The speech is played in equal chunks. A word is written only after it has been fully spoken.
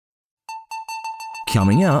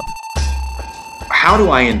Coming up, how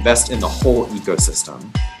do I invest in the whole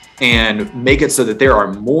ecosystem and make it so that there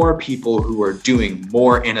are more people who are doing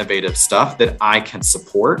more innovative stuff that I can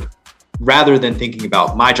support, rather than thinking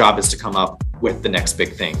about my job is to come up with the next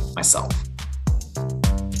big thing myself.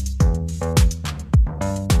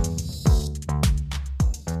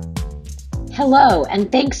 Hello, and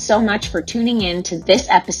thanks so much for tuning in to this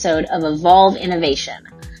episode of Evolve Innovation,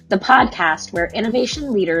 the podcast where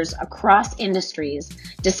innovation leaders across industries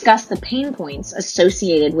discuss the pain points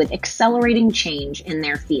associated with accelerating change in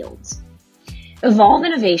their fields. Evolve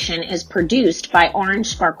Innovation is produced by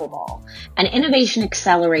Orange Sparkleball, an innovation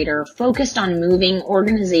accelerator focused on moving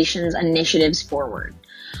organizations' initiatives forward.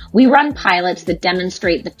 We run pilots that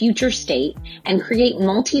demonstrate the future state and create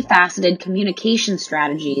multifaceted communication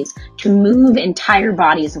strategies to move entire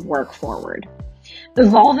bodies of work forward.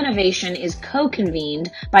 Evolve Innovation is co-convened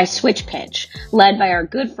by SwitchPitch, led by our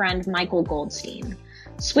good friend Michael Goldstein.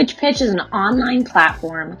 SwitchPitch is an online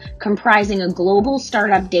platform comprising a global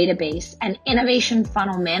startup database and innovation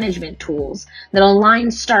funnel management tools that align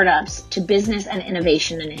startups to business and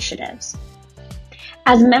innovation initiatives.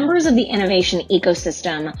 As members of the innovation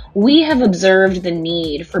ecosystem, we have observed the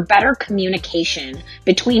need for better communication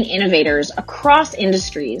between innovators across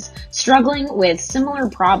industries struggling with similar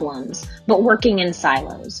problems, but working in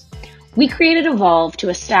silos. We created Evolve to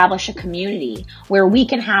establish a community where we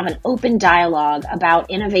can have an open dialogue about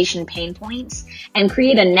innovation pain points and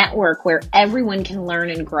create a network where everyone can learn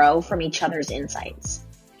and grow from each other's insights.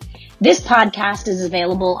 This podcast is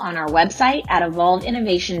available on our website at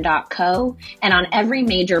evolveinnovation.co and on every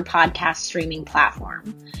major podcast streaming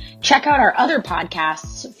platform. Check out our other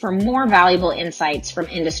podcasts for more valuable insights from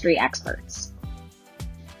industry experts.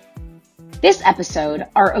 This episode,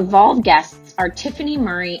 our Evolve guests are Tiffany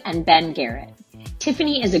Murray and Ben Garrett.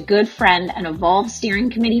 Tiffany is a good friend and Evolve Steering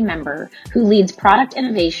Committee member who leads product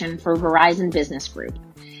innovation for Verizon Business Group.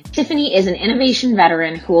 Tiffany is an innovation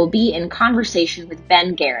veteran who will be in conversation with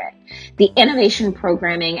Ben Garrett, the innovation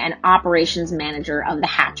programming and operations manager of the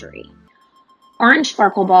Hatchery. Orange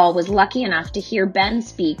Sparkleball was lucky enough to hear Ben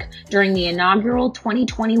speak during the inaugural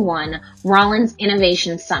 2021 Rollins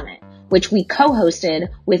Innovation Summit, which we co-hosted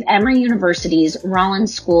with Emory University's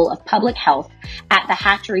Rollins School of Public Health at the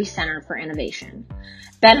Hatchery Center for Innovation.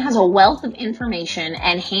 Ben has a wealth of information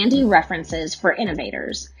and handy references for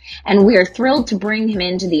innovators, and we are thrilled to bring him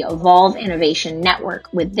into the Evolve Innovation Network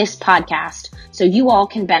with this podcast so you all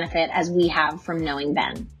can benefit as we have from knowing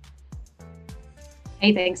Ben.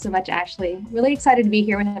 Hey, thanks so much, Ashley. Really excited to be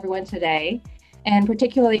here with everyone today, and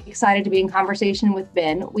particularly excited to be in conversation with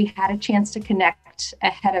Ben. We had a chance to connect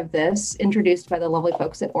ahead of this, introduced by the lovely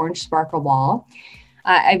folks at Orange Sparkleball.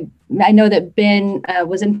 I know that Ben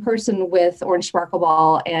was in person with Orange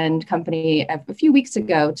Sparkleball and company a few weeks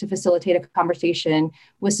ago to facilitate a conversation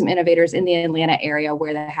with some innovators in the Atlanta area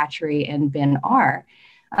where the Hatchery and Ben are.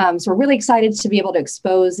 So we're really excited to be able to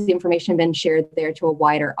expose the information Ben shared there to a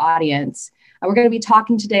wider audience. We're going to be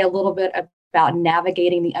talking today a little bit about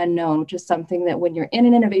navigating the unknown, which is something that when you're in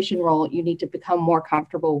an innovation role, you need to become more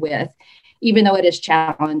comfortable with, even though it is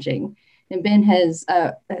challenging. And Ben has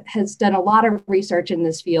done a lot of research in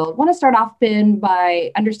this field. I want to start off, Ben, by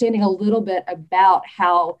understanding a little bit about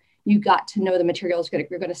how you got to know the materials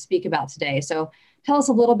you're going to speak about today. So tell us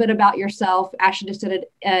a little bit about yourself. Ashley just did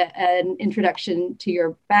an introduction to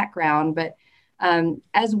your background, but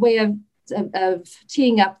as a way of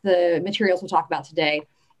teeing up the materials we'll talk about today,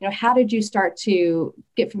 how did you start to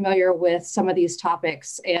get familiar with some of these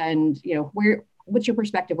topics, and what's your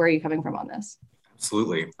perspective? Where are you coming from on this?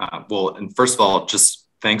 Absolutely. Well, and first of all, just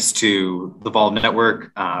thanks to the Evolve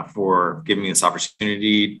Network for giving me this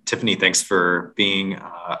opportunity. Tiffany, thanks for being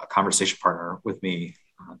a conversation partner with me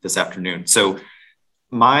this afternoon. So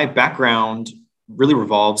my background really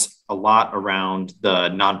revolves a lot around the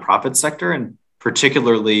nonprofit sector, and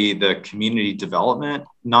particularly the community development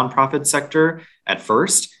nonprofit sector at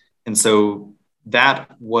first. And so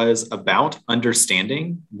that was about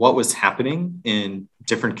understanding what was happening in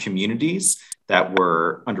different communities that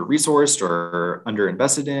were under-resourced or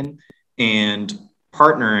underinvested in, and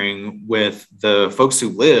partnering with the folks who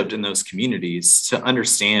lived in those communities to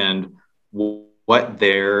understand what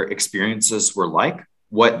their experiences were like,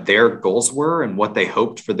 what their goals were, and what they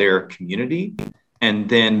hoped for their community, and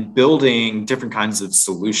then building different kinds of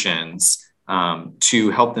solutions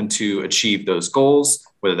to help them to achieve those goals,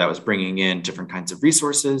 whether that was bringing in different kinds of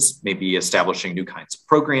resources, maybe establishing new kinds of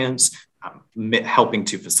programs, helping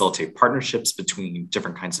to facilitate partnerships between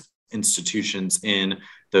different kinds of institutions in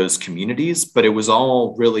those communities. But it was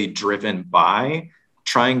all really driven by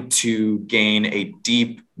trying to gain a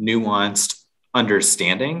deep, nuanced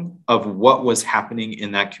understanding of what was happening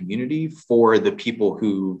in that community for the people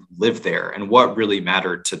who lived there and what really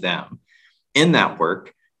mattered to them. In that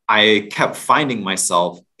work, I kept finding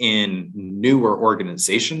myself in newer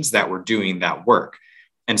organizations that were doing that work.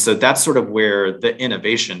 And so that's sort of where the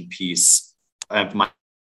innovation piece of my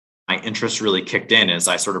interest really kicked in, as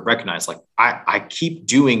I sort of recognized, like, I keep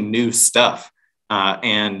doing new stuff.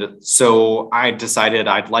 And so I decided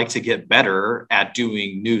I'd like to get better at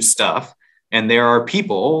doing new stuff. And there are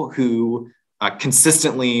people who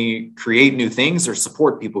consistently create new things or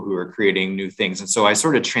support people who are creating new things. And so I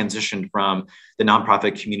sort of transitioned from the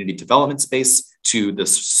nonprofit community development space to the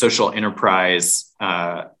social enterprise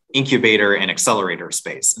incubator and accelerator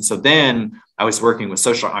space. And so then I was working with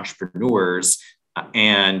social entrepreneurs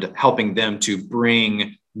and helping them to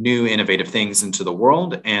bring new innovative things into the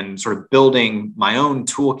world, and sort of building my own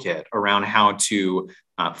toolkit around how to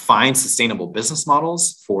find sustainable business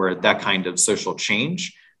models for that kind of social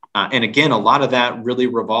change. And again, a lot of that really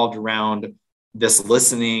revolved around this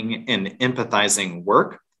listening and empathizing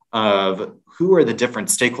work of who are the different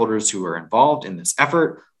stakeholders who are involved in this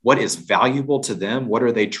effort, what is valuable to them, what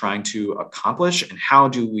are they trying to accomplish, and how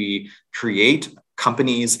do we create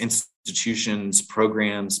companies, institutions,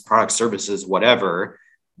 programs, products, services, whatever,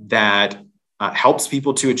 that helps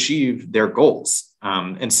people to achieve their goals.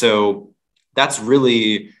 And so that's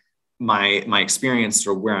really my experience,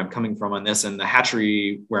 or where I'm coming from on this. And the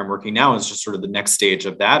hatchery where I'm working now is just sort of the next stage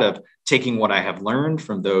of that, of taking what I have learned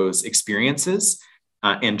from those experiences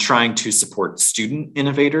and trying to support student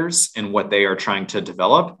innovators in what they are trying to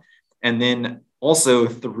develop. And then also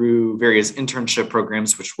through various internship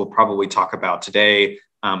programs, which we'll probably talk about today,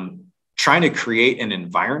 trying to create an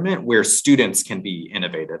environment where students can be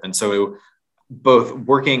innovative. And so both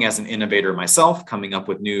working as an innovator myself, coming up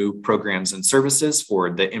with new programs and services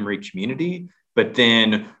for the Emory community, but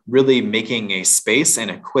then really making a space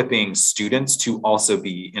and equipping students to also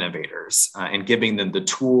be innovators and giving them the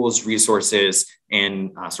tools, resources,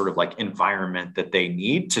 and sort of like environment that they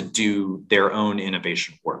need to do their own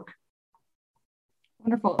innovation work.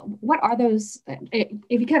 Wonderful. What are those,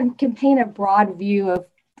 if you can paint a broad view of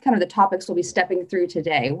kind of the topics we'll be stepping through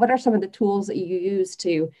today, what are some of the tools that you use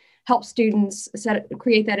to help students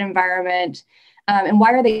create that environment, and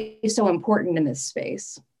why are they so important in this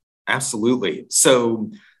space? Absolutely.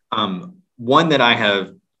 So one that I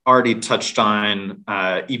have already touched on,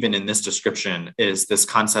 even in this description, is this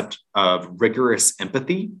concept of rigorous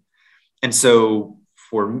empathy. And so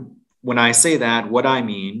when I say that, what I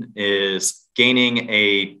mean is gaining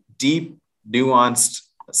a deep, nuanced,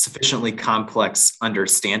 sufficiently complex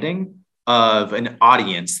understanding of an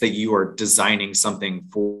audience that you are designing something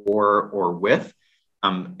for or with.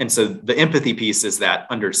 And so the empathy piece is that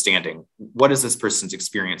understanding. What is this person's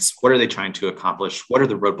experience? What are they trying to accomplish? What are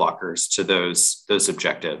the roadblockers to those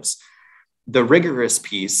objectives? The rigorous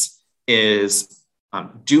piece is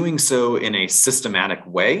doing so in a systematic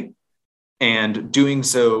way, and doing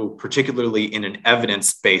so particularly in an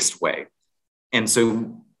evidence-based way. And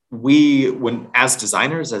so as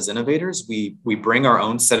designers, as innovators, we bring our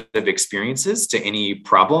own set of experiences to any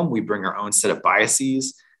problem. We bring our own set of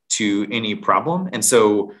biases to any problem. And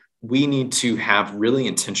so we need to have really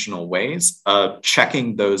intentional ways of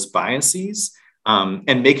checking those biases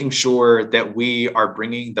and making sure that we are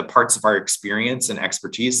bringing the parts of our experience and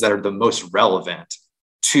expertise that are the most relevant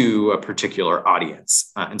to a particular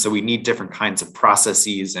audience. And so we need different kinds of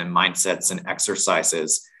processes and mindsets and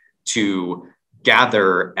exercises to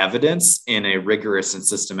gather evidence in a rigorous and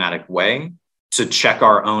systematic way to check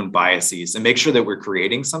our own biases and make sure that we're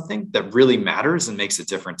creating something that really matters and makes a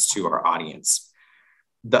difference to our audience.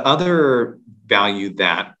 The other value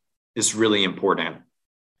that is really important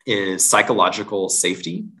is psychological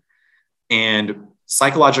safety. And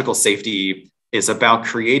psychological safety is about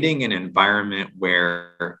creating an environment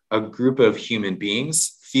where a group of human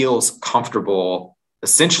beings feels comfortable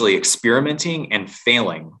essentially experimenting and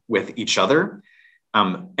failing with each other.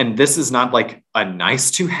 And this is not like a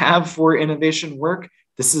nice to have for innovation work.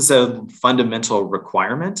 This is a fundamental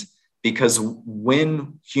requirement, because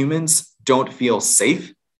when humans don't feel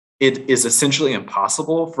safe, it is essentially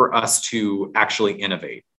impossible for us to actually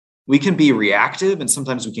innovate. We can be reactive, and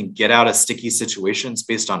sometimes we can get out of sticky situations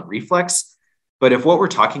based on reflex. But if what we're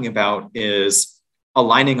talking about is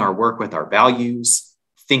aligning our work with our values,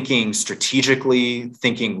 thinking strategically,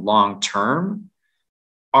 thinking long-term,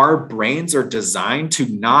 our brains are designed to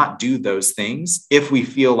not do those things if we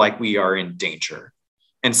feel like we are in danger.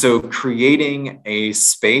 And so creating a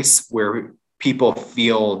space where people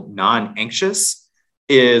feel non-anxious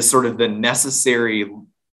is sort of the necessary,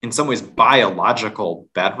 in some ways, biological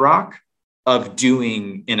bedrock of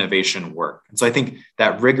doing innovation work. And so I think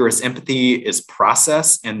that rigorous empathy is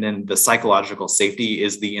process, and then the psychological safety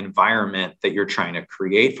is the environment that you're trying to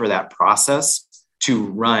create for that process to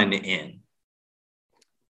run in.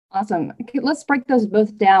 Awesome. Okay, let's break those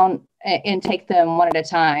both down and take them one at a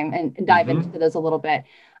time and dive into those a little bit.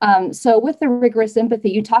 So with the rigorous empathy,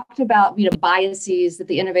 you talked about, biases that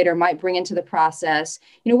the innovator might bring into the process.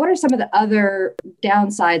 What are some of the other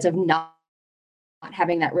downsides of not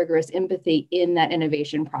having that rigorous empathy in that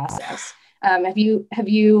innovation process? Have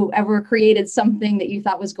you ever created something that you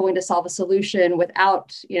thought was going to solve a solution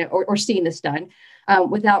without, or seen this done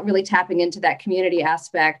without really tapping into that community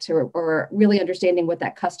aspect or really understanding what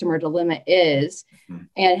that customer dilemma is,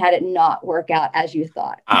 and had it not work out as you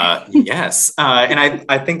thought? Yes. And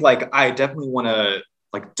I think I definitely want to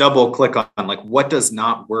double click on what does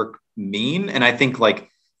not work mean. And I think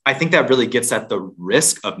that really gets at the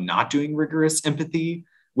risk of not doing rigorous empathy,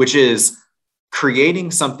 which is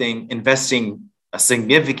creating something, investing a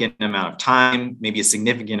significant amount of time, maybe a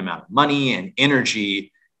significant amount of money and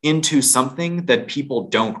energy into something that people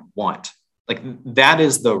don't want. That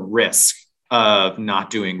is the risk of not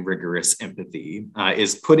doing rigorous empathy,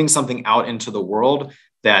 is putting something out into the world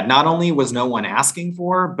that not only was no one asking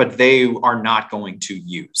for, but they are not going to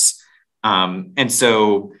use. And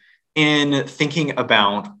so in thinking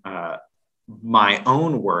about my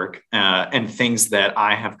own work and things that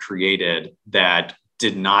I have created that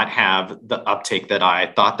did not have the uptake that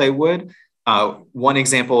I thought they would, one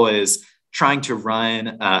example is trying to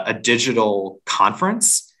run a digital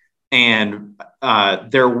conference. And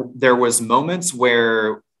there was moments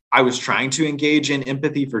where I was trying to engage in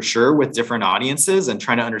empathy for sure with different audiences and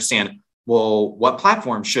trying to understand, well, what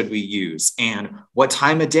platform should we use and what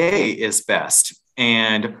time of day is best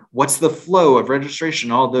and what's the flow of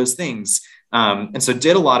registration, all those things. And so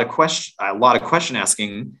did a lot of question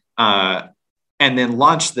asking, and then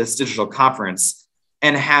launched this digital conference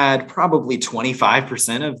and had probably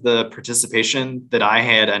 25% of the participation that I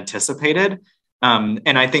had anticipated. And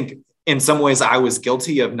I think in some ways I was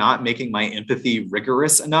guilty of not making my empathy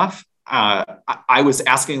rigorous enough. I was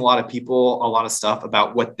asking a lot of people a lot of stuff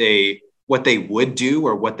about what they would do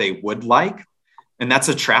or what they would like. And that's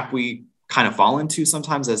a trap we kind of fall into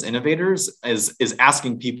sometimes as innovators, is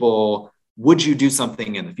asking people, would you do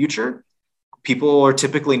something in the future? People are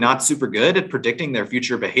typically not super good at predicting their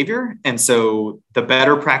future behavior. And so the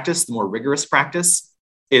better practice, the more rigorous practice,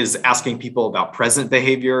 is asking people about present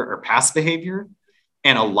behavior or past behavior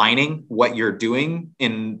and aligning what you're doing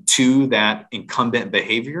into that incumbent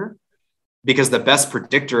behavior, because the best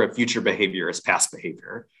predictor of future behavior is past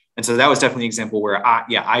behavior. And so that was definitely an example where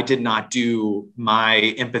I did not do my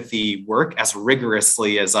empathy work as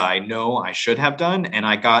rigorously as I know I should have done. And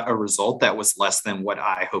I got a result that was less than what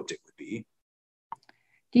I hoped it would be.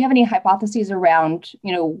 Do you have any hypotheses around,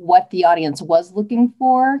 what the audience was looking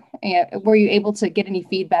for? Were you able to get any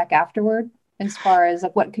feedback afterward as far as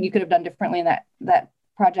what you could have done differently in that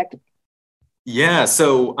project? Yeah.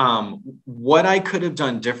 So what I could have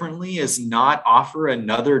done differently is not offer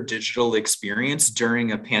another digital experience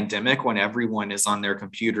during a pandemic when everyone is on their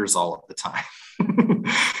computers all of the time.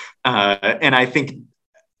 And I think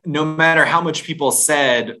no matter how much people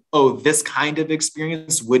said, oh, this kind of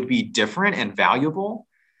experience would be different and valuable,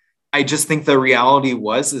 I just think the reality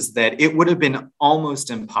is that it would have been almost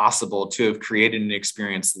impossible to have created an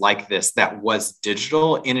experience like this that was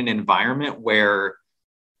digital in an environment where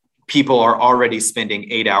people are already spending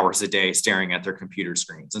 8 hours a day staring at their computer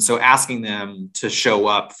screens. And so asking them to show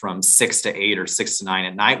up from 6 to 8 or 6 to 9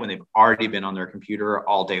 at night when they've already been on their computer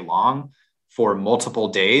all day long for multiple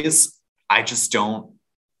days,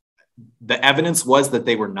 the evidence was that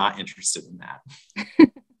they were not interested in that.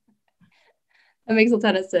 That makes a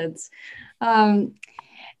ton of sense.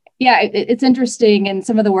 It's interesting. And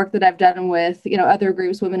some of the work that I've done with, other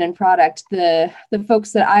groups, Women in Product, the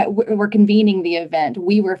folks that were convening the event,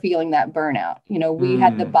 we were feeling that burnout. We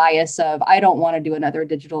had the bias of, I don't want to do another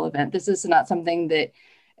digital event. This is not something that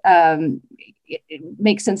it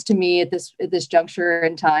makes sense to me at this juncture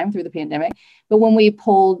in time through the pandemic. But when we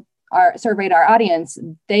surveyed our audience,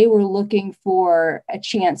 they were looking for a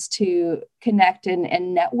chance to connect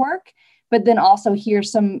and network, but then also hear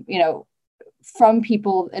some, from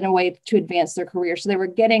people in a way to advance their career. So they were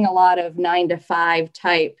getting a lot of 9-to-5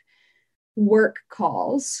 type work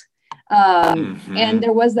calls. And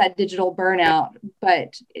there was that digital burnout,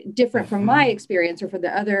 but different from my experience or for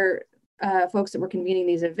the other folks that were convening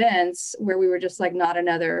these events where we were just like, not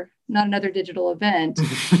another digital event.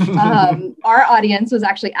 Our audience was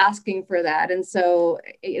actually asking for that. And so,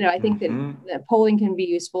 I think that polling can be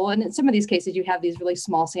useful. And in some of these cases, you have these really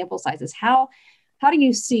small sample sizes. How do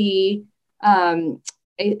you see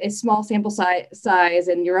a small sample size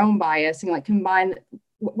and your own bias and like combine,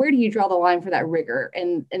 where do you draw the line for that rigor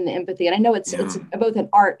and the empathy? And I know it's both an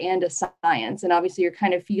art and a science, and obviously you're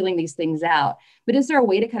kind of feeling these things out, but is there a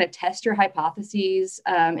way to kind of test your hypotheses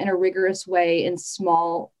in a rigorous way in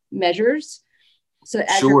small measures? So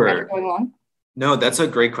as you're going along? No, that's a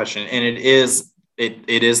great question. And it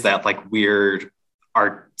is that like weird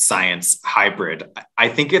art science hybrid. I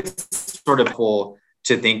think it's sort of cool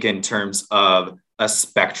to think in terms of a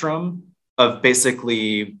spectrum of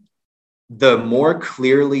basically the more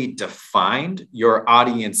clearly defined your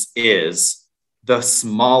audience is, the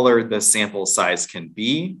smaller the sample size can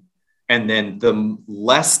be. And then the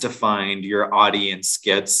less defined your audience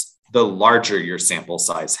gets, the larger your sample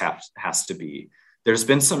size has to be. There's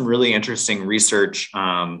been some really interesting research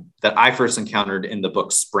that I first encountered in the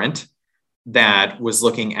book Sprint that was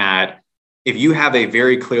looking at, if you have a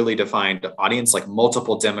very clearly defined audience, like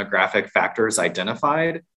multiple demographic factors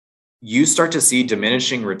identified, you start to see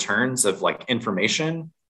diminishing returns of like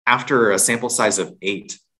information after a sample size of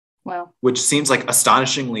 8. Wow. Which seems like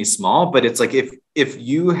astonishingly small, but it's like if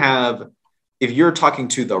you're talking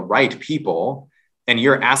to the right people and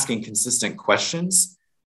you're asking consistent questions,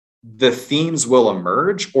 the themes will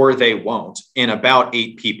emerge or they won't in about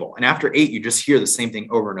 8 people. And after 8, you just hear the same thing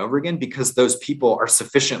over and over again because those people are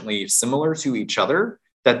sufficiently similar to each other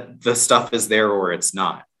that the stuff is there or it's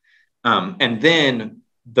not. And then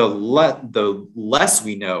the less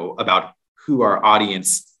we know about who our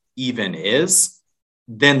audience even is,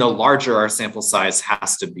 then the larger our sample size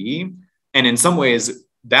has to be. And in some ways,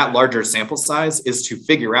 that larger sample size is to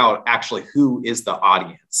figure out actually who is the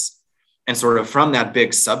audience. And sort of from that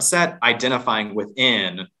big subset, identifying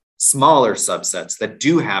within smaller subsets that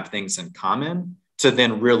do have things in common to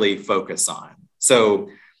then really focus on. So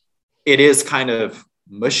it is kind of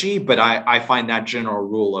mushy, but I find that general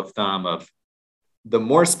rule of thumb of the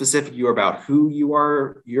more specific you are about who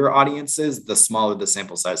your audience is, the smaller the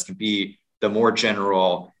sample size can be. The more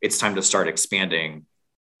general, it's time to start expanding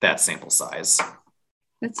that sample size.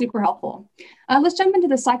 That's super helpful. Let's jump into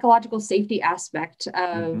the psychological safety aspect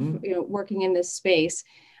of working in this space.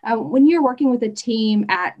 When you're working with a team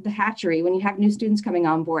at the hatchery, when you have new students coming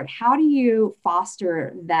on board, how do you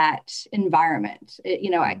foster that environment?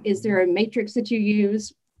 Is there a matrix that you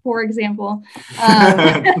use, for example?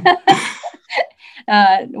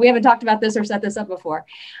 We haven't talked about this or set this up before.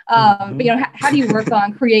 But how do you work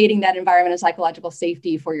on creating that environment of psychological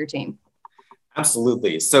safety for your team?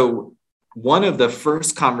 Absolutely. So one of the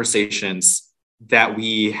first conversations that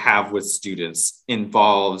we have with students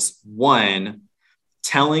involves one,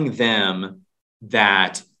 telling them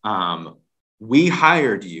that we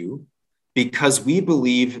hired you because we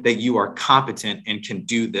believe that you are competent and can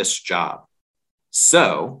do this job.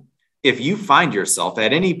 So if you find yourself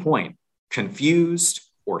at any point confused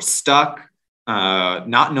or stuck,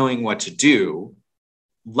 not knowing what to do,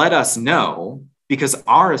 let us know, because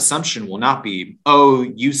our assumption will not be, oh,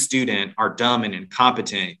 you student are dumb and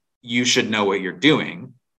incompetent, you should know what you're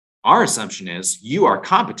doing. Our assumption is you are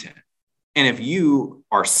competent. And if you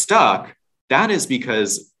are stuck, that is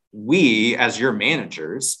because we, as your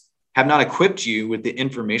managers, have not equipped you with the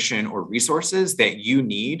information or resources that you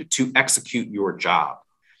need to execute your job.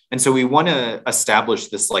 And so we want to establish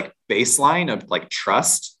this like baseline of like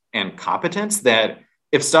trust and competence that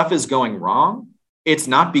if stuff is going wrong, it's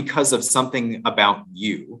not because of something about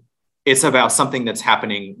you. It's about something that's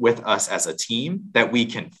happening with us as a team that we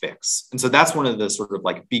can fix. And so that's one of the sort of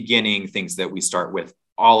like beginning things that we start with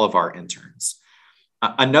all of our interns.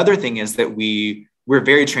 Another thing is that we're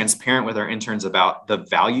very transparent with our interns about the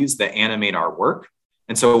values that animate our work.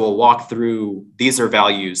 And so we'll walk through, these are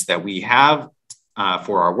values that we have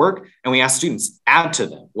for our work. And we ask students, add to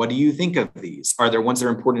them. What do you think of these? Are there ones that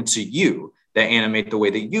are important to you that animate the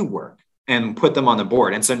way that you work? And put them on the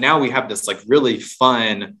board. And so now we have this like really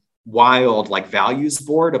fun, wild, like values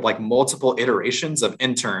board of like multiple iterations of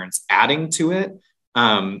interns adding to it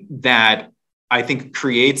that I think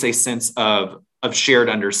creates a sense of shared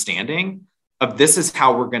understanding of this is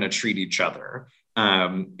how we're going to treat each other.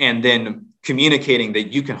 And then communicating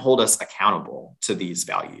that you can hold us accountable to these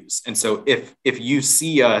values. And so if you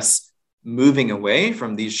see us moving away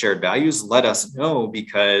from these shared values, let us know,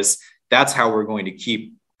 because that's how we're going to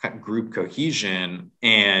keep group cohesion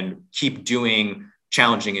and keep doing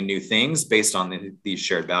challenging and new things based on these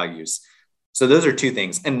shared values. So those are two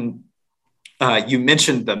things. And you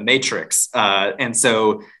mentioned the matrix. And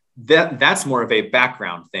so that's more of a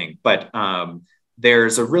background thing, but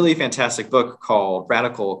there's a really fantastic book called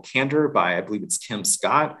Radical Candor by, I believe it's Kim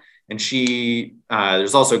Scott. And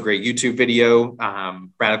there's also a great YouTube video,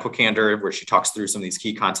 Radical Candor, where she talks through some of these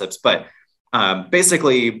key concepts. But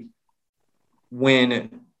Basically,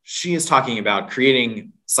 when she is talking about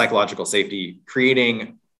creating psychological safety,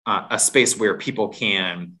 creating a space where people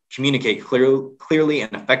can communicate clearly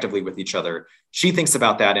and effectively with each other, she thinks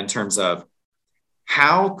about that in terms of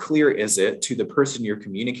how clear is it to the person you're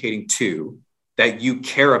communicating to that you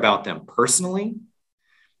care about them personally?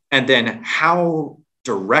 And then how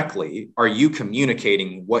directly are you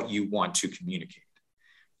communicating what you want to communicate?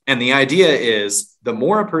 And the idea is the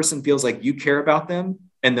more a person feels like you care about them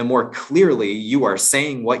and the more clearly you are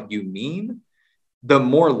saying what you mean, the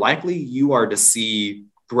more likely you are to see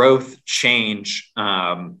growth, change,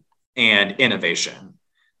 and innovation.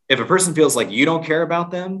 If a person feels like you don't care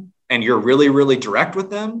about them and you're really, really direct with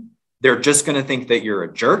them, they're just going to think that you're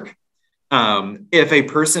a jerk. If a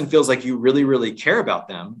person feels like you really, really care about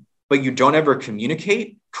them, but you don't ever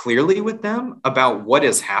communicate clearly with them about what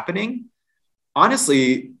is happening,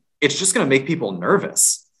 honestly, it's just going to make people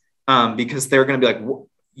nervous because they're going to be like,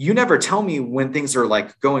 you never tell me when things are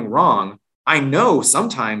like going wrong. I know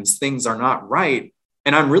sometimes things are not right.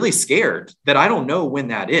 And I'm really scared that I don't know when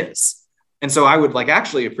that is. And so I would like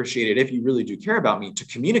actually appreciate it if you really do care about me to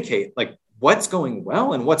communicate like what's going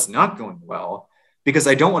well and what's not going well, because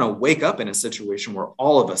I don't want to wake up in a situation where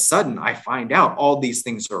all of a sudden I find out all these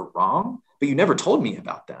things are wrong, but you never told me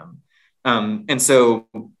about them. And so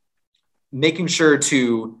making sure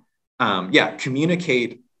to,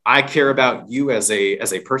 communicate, I care about you as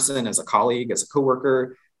a person, as a colleague, as a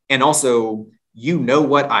coworker, and also, you know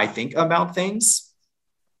what I think about things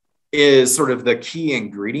is sort of the key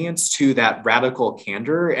ingredients to that radical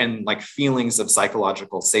candor and like feelings of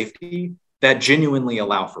psychological safety that genuinely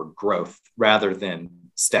allow for growth rather than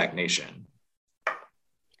stagnation.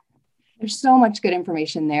 There's so much good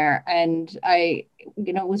information there. And I,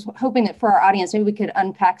 was hoping that for our audience, maybe we could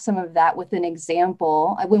unpack some of that with an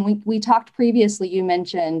example. When we talked previously, you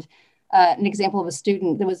mentioned an example of a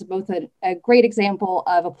student that was both a great example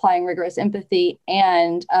of applying rigorous empathy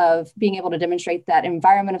and of being able to demonstrate that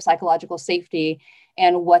environment of psychological safety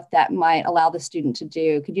and what that might allow the student to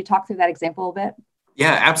do. Could you talk through that example a bit?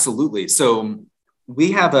 Yeah, absolutely. So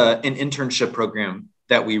we have an internship program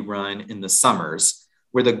that we run in the summers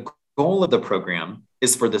where the goal of the program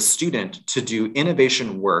is for the student to do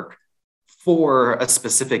innovation work for a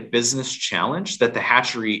specific business challenge that the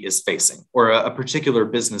hatchery is facing or a particular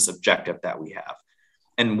business objective that we have,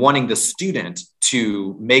 and wanting the student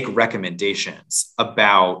to make recommendations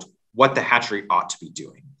about what the hatchery ought to be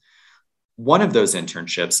doing. One of those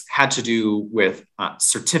internships had to do with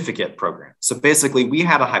certificate programs. So basically, we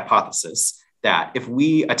had a hypothesis that if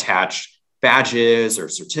we attach badges or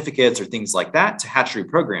certificates or things like that to hatchery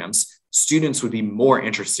programs, students would be more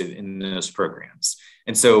interested in those programs.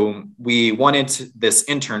 And so we wanted this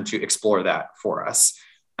intern to explore that for us.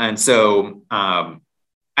 And so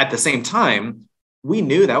at the same time, we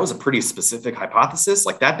knew that was a pretty specific hypothesis.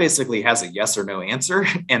 Like that basically has a yes or no answer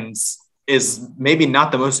and is maybe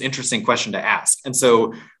not the most interesting question to ask. And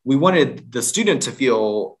so we wanted the student to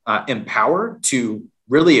feel empowered to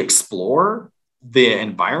really explore the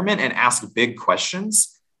environment and ask big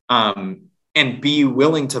questions and be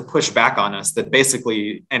willing to push back on us that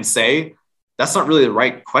basically and say, that's not really the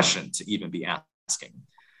right question to even be asking.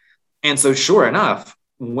 And so sure enough,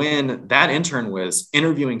 when that intern was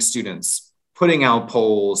interviewing students, putting out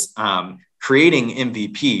polls, creating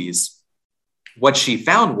MVPs, what she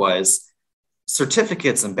found was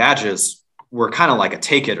certificates and badges were kind of like a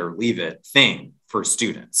take it or leave it thing for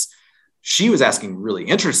students. She was asking really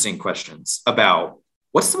interesting questions about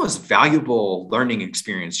what's the most valuable learning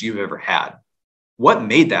experience you've ever had? What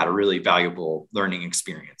made that a really valuable learning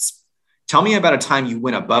experience? Tell me about a time you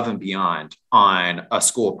went above and beyond on a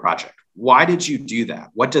school project. Why did you do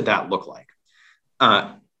that? What did that look like?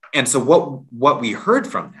 And so what we heard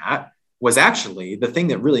from that was actually the thing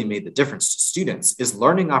that really made the difference to students is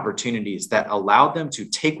learning opportunities that allowed them to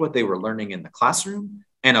take what they were learning in the classroom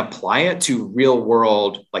and apply it to real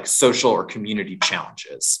world, like social or community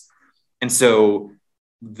challenges. And so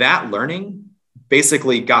that learning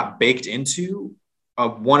basically got baked into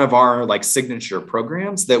one of our like signature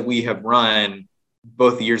programs that we have run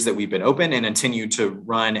both the years that we've been open and continue to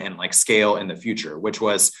run and like scale in the future, which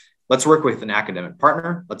was let's work with an academic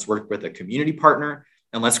partner, let's work with a community partner,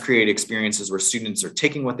 and let's create experiences where students are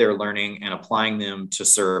taking what they're learning and applying them to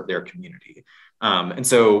serve their community. And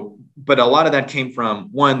so, but a lot of that came from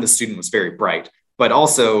one, the student was very bright, but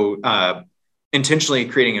also intentionally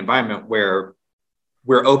creating an environment where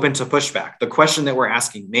we're open to pushback. The question that we're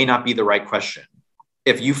asking may not be the right question.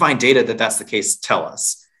 If you find data that that's the case, tell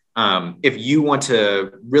us. If you want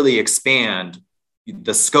to really expand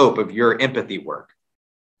the scope of your empathy work,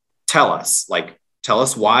 tell us. Like, tell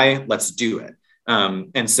us why, let's do it.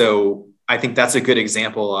 And so I think that's a good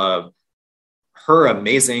example of her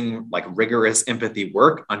amazing, like rigorous empathy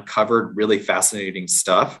work uncovered really fascinating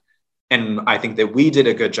stuff. And I think that we did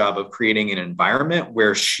a good job of creating an environment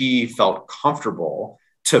where she felt comfortable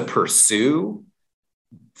to pursue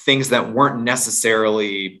things that weren't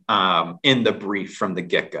necessarily in the brief from the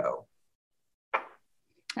get-go.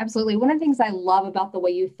 Absolutely. One of the things I love about the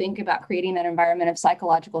way you think about creating that environment of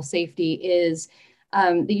psychological safety is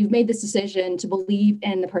that you've made this decision to believe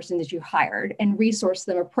in the person that you hired and resource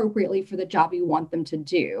them appropriately for the job you want them to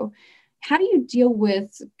do. How do you deal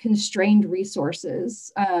with constrained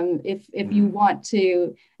resources? If you want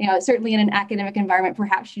to, certainly in an academic environment,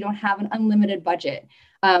 perhaps you don't have an unlimited budget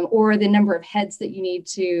or the number of heads that you need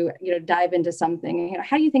to, dive into something.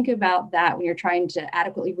 How do you think about that when you're trying to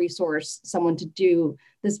adequately resource someone to do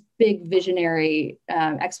this big visionary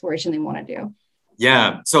exploration they want to do?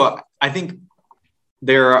 Yeah. So I think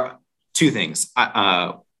there are two things.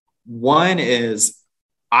 One is,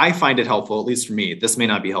 I find it helpful, at least for me, this may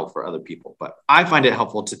not be helpful for other people, but I find it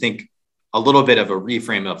helpful to think a little bit of a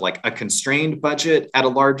reframe of like a constrained budget at a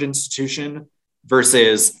large institution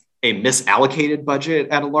versus a misallocated budget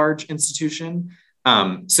at a large institution.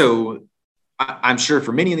 So I'm sure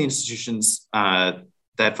for many of the institutions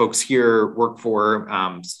that folks here work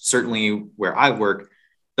for, certainly where I work,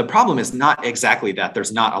 the problem is not exactly that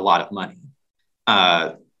there's not a lot of money.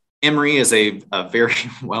 Emory is a very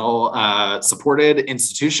well supported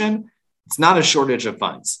institution. It's not a shortage of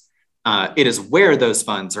funds. It is where those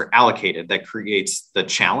funds are allocated that creates the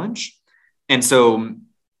challenge. And so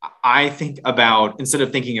I think about, instead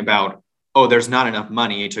of thinking about, oh, there's not enough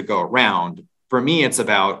money to go around, for me, it's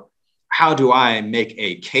about how do I make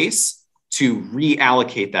a case to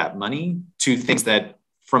reallocate that money to things that,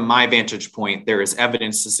 from my vantage point, there is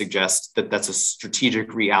evidence to suggest that that's a strategic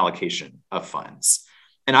reallocation of funds.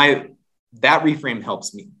 And that reframe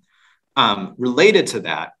helps me. Related to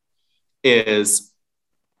that is,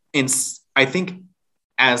 I think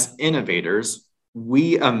as innovators,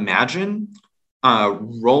 we imagine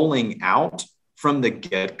rolling out from the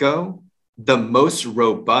get-go the most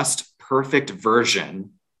robust, perfect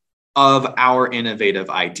version of our innovative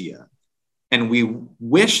idea. And we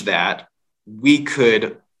wish that we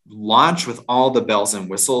could launch with all the bells and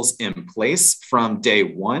whistles in place from day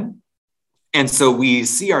one. And so we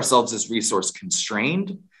see ourselves as resource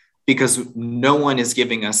constrained because no one is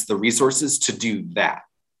giving us the resources to do that.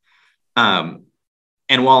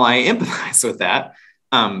 And while I empathize with that,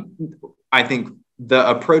 I think the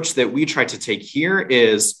approach that we try to take here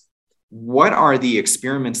is, what are the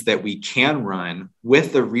experiments that we can run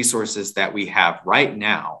with the resources that we have right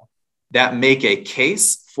now that make a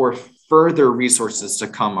case for further resources to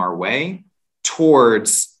come our way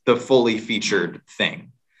towards the fully featured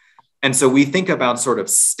thing? And so we think about sort of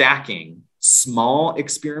stacking small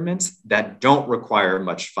experiments that don't require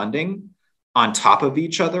much funding on top of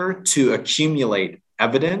each other to accumulate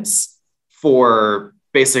evidence for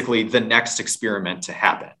basically the next experiment to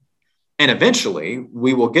happen. And eventually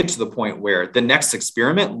we will get to the point where the next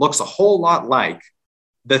experiment looks a whole lot like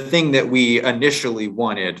the thing that we initially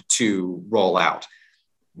wanted to roll out.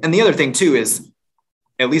 And the other thing too is,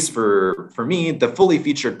 at least for me, the fully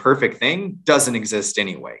featured perfect thing doesn't exist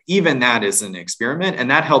anyway. Even that is an experiment.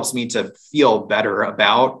 And that helps me to feel better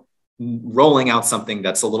about rolling out something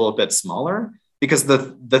that's a little bit smaller, because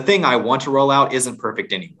the thing I want to roll out isn't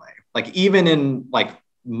perfect anyway. Like even in like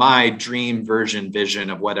my dream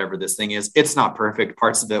vision of whatever this thing is, it's not perfect.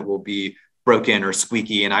 Parts of it will be broken or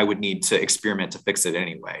squeaky, and I would need to experiment to fix it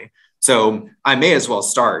anyway. So I may as well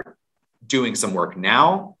start doing some work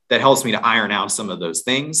now that helps me to iron out some of those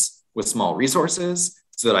things with small resources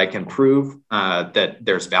so that I can prove that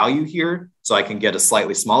there's value here. So I can get a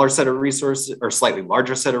slightly smaller set of resources or slightly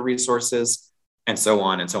larger set of resources, and so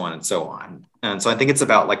on and so on and so on. And so I think it's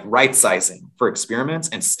about like right sizing for experiments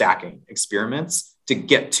and stacking experiments to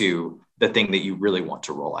get to the thing that you really want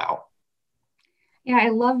to roll out. Yeah, I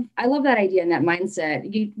love that idea and that mindset.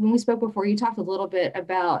 When we spoke before, you talked a little bit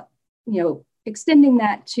about, extending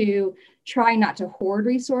that to try not to hoard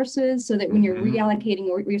resources, so that when you're reallocating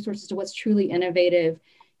resources to what's truly innovative,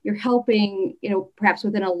 you're helping, perhaps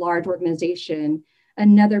within a large organization,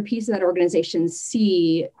 another piece of that organization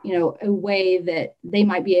see, a way that they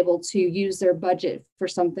might be able to use their budget for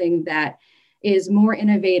something that is more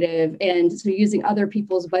innovative. And so using other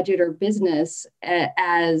people's budget or business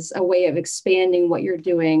as a way of expanding what you're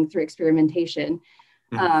doing through experimentation.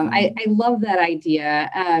 I love that idea.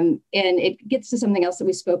 And it gets to something else that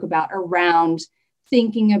we spoke about around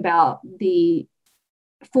thinking about the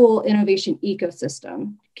full innovation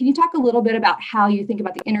ecosystem. Can you talk a little bit about how you think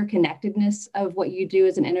about the interconnectedness of what you do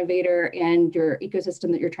as an innovator and your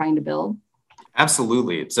ecosystem that you're trying to build?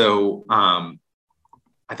 Absolutely. So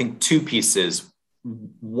I think two pieces.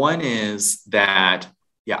 One is that,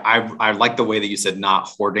 I like the way that you said not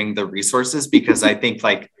hoarding the resources, because I think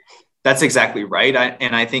like that's exactly right.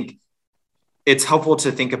 I think it's helpful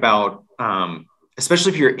to think about,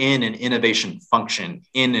 especially if you're in an innovation function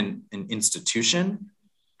in an institution.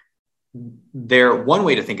 One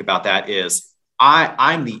way to think about that is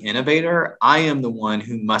I'm the innovator. I am the one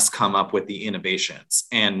who must come up with the innovations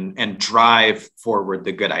and drive forward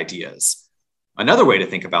the good ideas. Another way to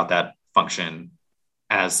think about that function,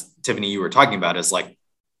 as Tiffany, you were talking about, is like,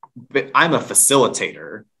 I'm a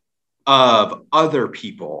facilitator of other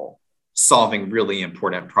people solving really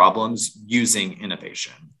important problems using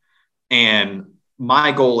innovation. And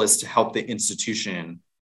my goal is to help the institution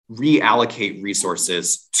reallocate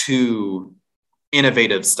resources to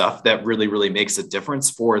innovative stuff that really, really makes a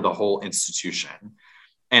difference for the whole institution.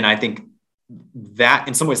 And I think that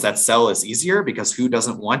in some ways that sell is easier, because who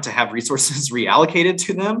doesn't want to have resources reallocated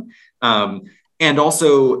to them? And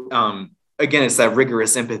also, again, it's that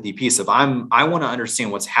rigorous empathy piece of I want to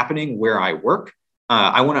understand what's happening where I work.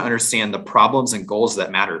 I want to understand the problems and goals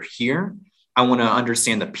that matter here. I want to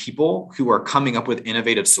understand the people who are coming up with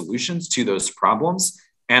innovative solutions to those problems.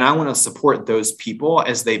 And I want to support those people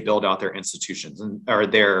as they build out their institutions or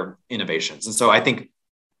their innovations. And so I think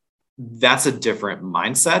that's a different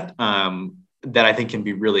mindset that I think can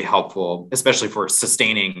be really helpful, especially for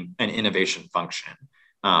sustaining an innovation function,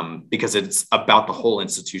 because it's about the whole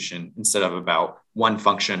institution instead of about one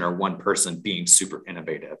function or one person being super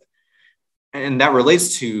innovative. And that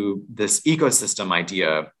relates to this ecosystem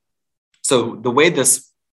idea. So the way this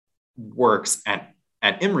works at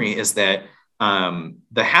Emory is that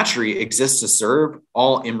the hatchery exists to serve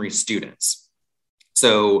all Emory students.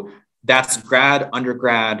 So that's grad,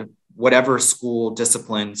 undergrad, whatever school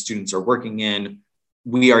discipline students are working in,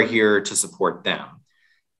 we are here to support them.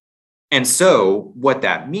 And so what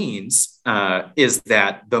that means is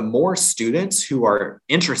that the more students who are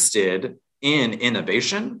interested in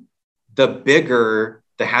innovation, the bigger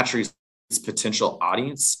the hatchery's potential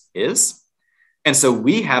audience is. And so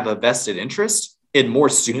we have a vested interest in more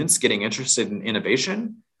students getting interested in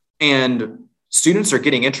innovation, and students are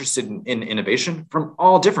getting interested in innovation from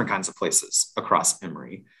all different kinds of places across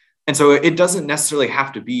Emory. And so it doesn't necessarily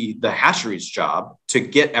have to be the hatchery's job to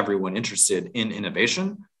get everyone interested in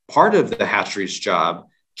innovation. Part of the hatchery's job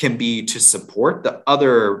can be to support the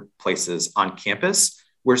other places on campus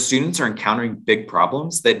where students are encountering big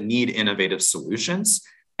problems that need innovative solutions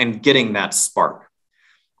and getting that spark.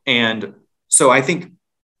 And so I think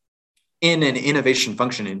in an innovation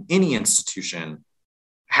function in any institution,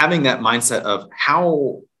 having that mindset of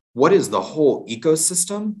what is the whole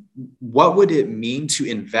ecosystem? What would it mean to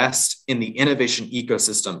invest in the innovation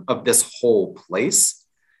ecosystem of this whole place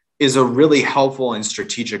is a really helpful and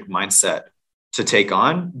strategic mindset to take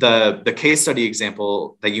on. The case study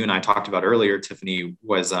example that you and I talked about earlier, Tiffany,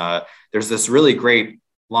 was there's this really great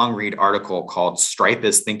long read article called Stripe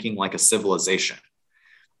is Thinking Like a Civilization.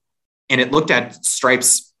 And it looked at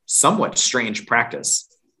Stripe's somewhat strange practice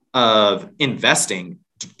of investing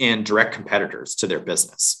in direct competitors to their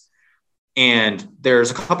business. And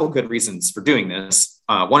there's a couple of good reasons for doing this.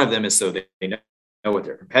 One of them is so they know what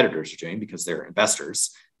their competitors are doing because they're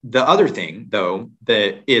investors. The other thing, though,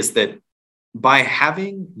 is that by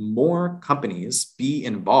having more companies be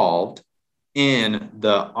involved in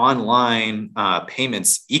the online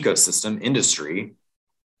payments ecosystem industry,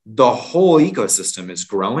 the whole ecosystem is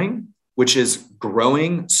growing, which is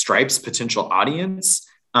growing Stripe's potential audience,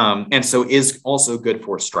 and so is also good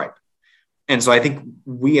for Stripe. And so I think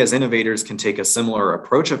we as innovators can take a similar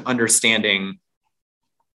approach of understanding,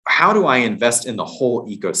 how do I invest in the whole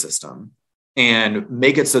ecosystem and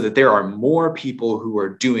make it so that there are more people who are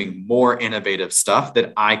doing more innovative stuff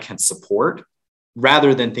that I can support,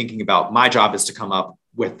 rather than thinking about my job is to come up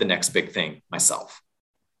with the next big thing myself.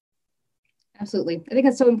 Absolutely. I think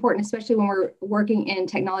that's so important, especially when we're working in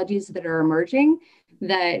technologies that are emerging,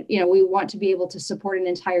 that, we want to be able to support an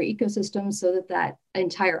entire ecosystem so that that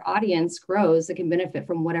entire audience grows that can benefit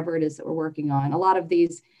from whatever it is that we're working on. A lot of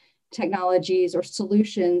these technologies or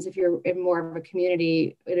solutions, if you're in more of a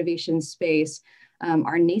community innovation space,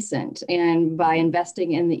 are nascent. And by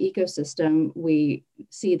investing in the ecosystem, we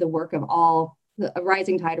see the work of a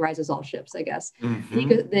rising tide rises all ships, I guess.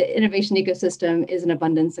 Mm-hmm. The innovation ecosystem is an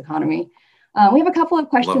abundance economy. We have a couple of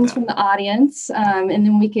questions from the audience, and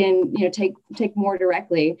then we can, take more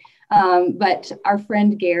directly. But our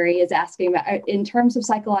friend Gary is asking about, in terms of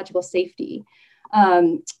psychological safety, How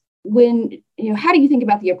do you think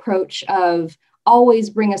about the approach of always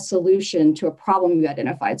bring a solution to a problem you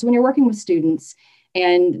identified? So when you're working with students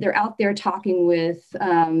and they're out there talking with,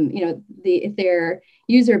 their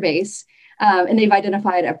user base, and they've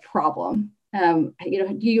identified a problem, do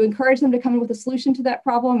you encourage them to come in with a solution to that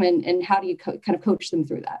problem, and how do you kind of coach them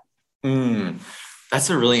through that? That's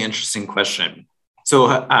a really interesting question. So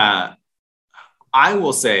I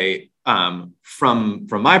will say, from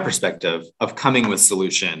my perspective of coming with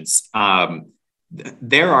solutions,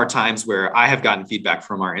 there are times where I have gotten feedback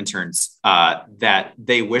from our interns that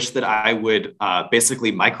they wish that I would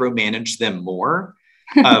basically micromanage them more.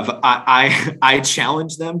 I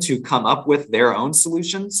challenge them to come up with their own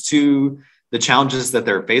solutions to the challenges that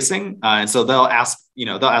they're facing, and so they'll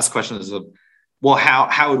ask questions of, well,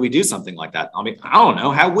 how would we do something like that? I mean, I don't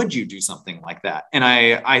know. How would you do something like that? And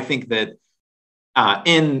I think that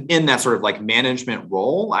in that sort of like management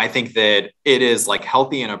role, I think that it is like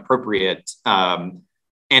healthy and appropriate and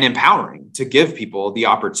empowering to give people the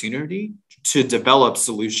opportunity to develop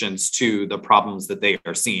solutions to the problems that they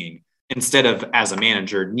are seeing, instead of, as a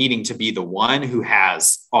manager, needing to be the one who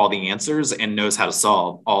has all the answers and knows how to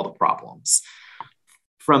solve all the problems.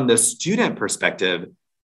 From the student perspective,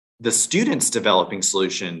 the students developing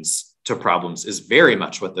solutions to problems is very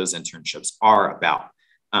much what those internships are about.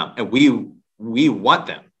 And we want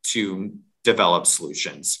them to develop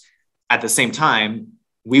solutions. At the same time,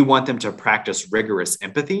 we want them to practice rigorous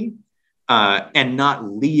empathy and not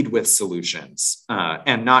lead with solutions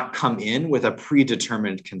and not come in with a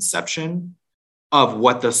predetermined conception of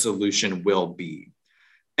what the solution will be.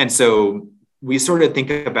 And so we sort of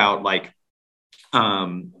think about like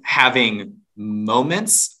having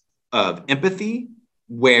moments of empathy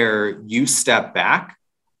where you step back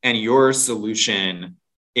and your solution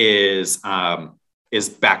is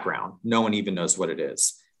background. No one even knows what it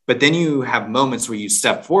is. But then you have moments where you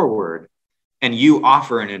step forward and you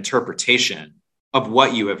offer an interpretation of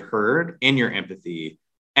what you have heard in your empathy,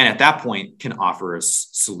 and at that point can offer us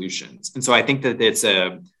solutions. And so I think that it's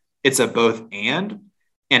a both and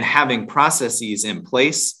having processes in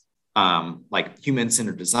place, like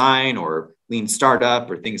human-centered design or lean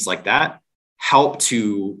startup or things like that, help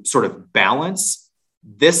to sort of balance.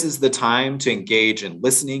 This is the time to engage in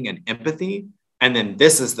listening and empathy, and then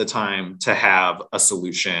this is the time to have a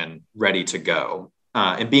solution ready to go,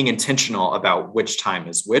 and being intentional about which time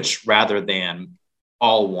is which, rather than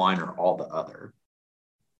all one or all the other.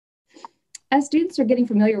 As students are getting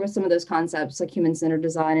familiar with some of those concepts like human-centered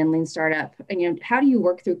design and lean startup, and how do you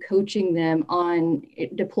work through coaching them on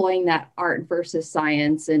deploying that art versus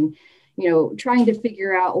science, and trying to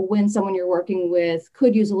figure out when someone you're working with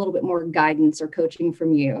could use a little bit more guidance or coaching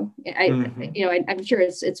from you? I'm sure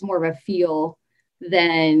it's more of a feel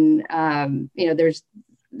than,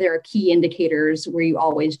 there are key indicators where you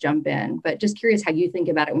always jump in, but just curious how you think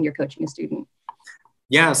about it when you're coaching a student.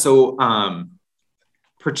 Yeah. So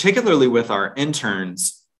particularly with our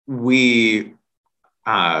interns, there's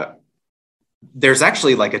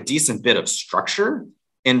actually like a decent bit of structure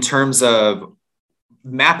in terms of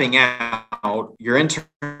mapping out your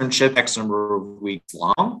internship X number of weeks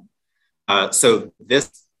long. So this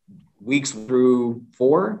weeks through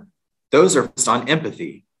 4, those are focused on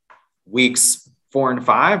empathy. Weeks 4 and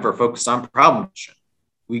 5 are focused on problem solution.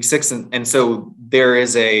 Week 6, and so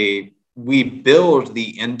we build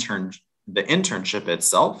the internship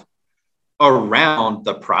itself around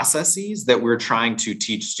the processes that we're trying to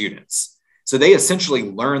teach students. So they essentially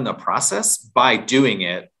learn the process by doing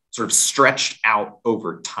it sort of stretched out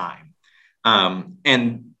over time.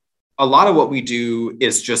 And a lot of what we do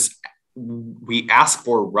is just, we ask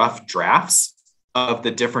for rough drafts of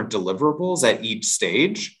the different deliverables at each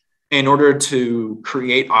stage in order to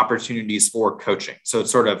create opportunities for coaching. So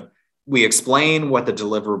it's sort of, we explain what the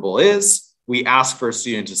deliverable is, we ask for a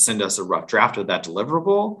student to send us a rough draft of that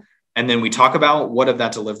deliverable, and then we talk about what of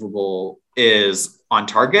that deliverable is on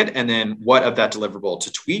target, and then what of that deliverable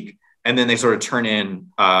to tweak. And then they sort of turn in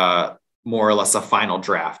more or less a final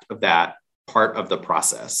draft of that part of the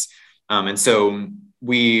process. And so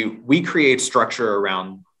we create structure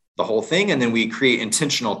around the whole thing, and then we create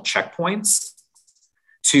intentional checkpoints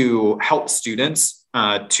to help students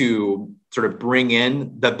to sort of bring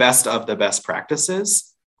in the best of the best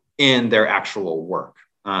practices in their actual work.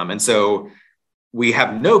 And so we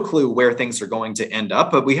have no clue where things are going to end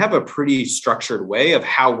up, but we have a pretty structured way of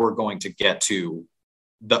how we're going to get to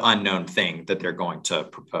the unknown thing that they're going to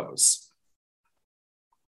propose.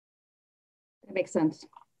 That makes sense.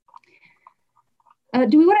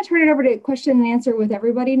 Do we want to turn it over to question and answer with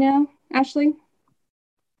everybody now, Ashley?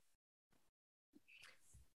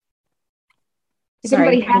 If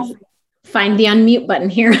Sorry, anybody has... find the unmute button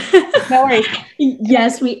here. No worries.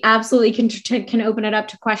 Yes, we absolutely can open it up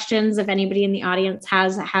to questions if anybody in the audience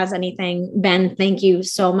has anything. Ben, thank you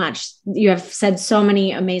so much. You have said so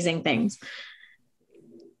many amazing things.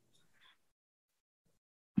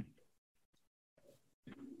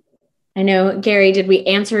 I know, Gary, did we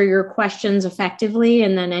answer your questions effectively?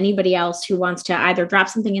 And then anybody else who wants to either drop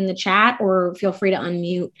something in the chat or feel free to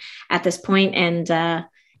unmute at this point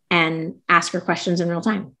and ask your questions in real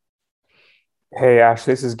time. Hey,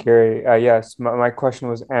 Ashley, this is Gary. Yes, my question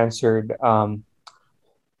was answered.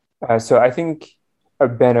 So I think,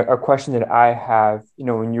 Ben, a question that I have,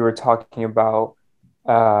 when you were talking about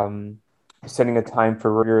setting a time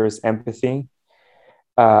for rigorous empathy,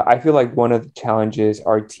 I feel like one of the challenges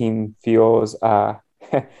our team feels,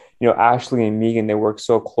 Ashley and Megan, they work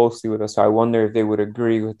so closely with us. So I wonder if they would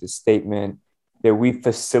agree with the statement that we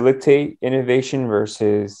facilitate innovation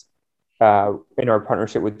versus in our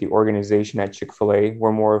partnership with the organization at Chick-fil-A,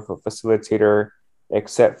 we're more of a facilitator,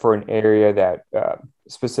 except for an area that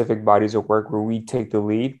specific bodies of work where we take the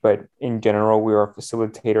lead. But in general, we are a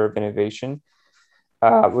facilitator of innovation.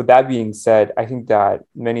 With that being said, I think that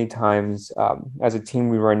many times as a team,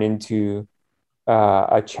 we run into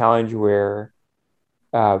a challenge where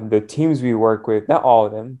the teams we work with, not all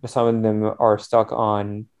of them, but some of them are stuck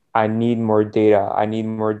on, I need more data. I need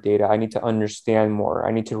more data. I need to understand more.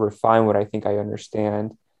 I need to refine what I think I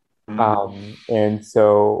understand. And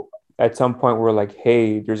so at some point we're like,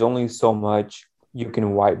 hey, there's only so much you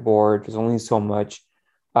can whiteboard. There's only so much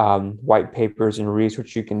white papers and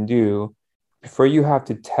research you can do before you have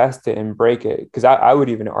to test it and break it. Because I would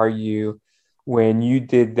even argue when you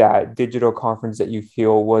did that digital conference that you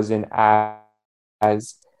feel wasn't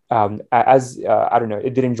as I don't know,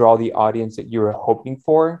 it didn't draw the audience that you were hoping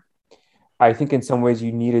for. I think in some ways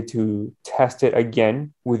you needed to test it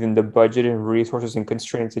again within the budget and resources and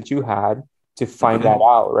constraints that you had to find that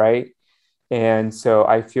out, right? And so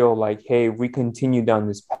I feel like, hey, if we continue down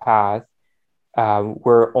this path,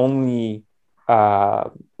 we're only,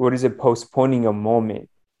 postponing a moment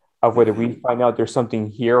of whether we find out there's something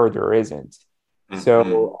here or there isn't.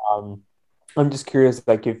 So I'm just curious,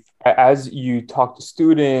 like if as you talk to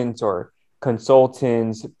students or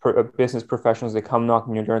consultants, business professionals that come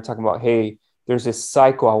knocking on your door and talking about, hey, there's this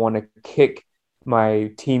cycle I want to kick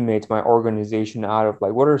my teammates, my organization out of,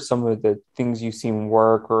 like, what are some of the things you've seen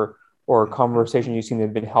work or conversation you've seen that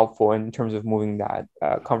have been helpful in terms of moving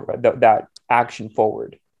that action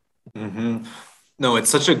forward? No, it's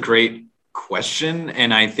such a great question.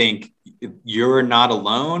 And I think you're not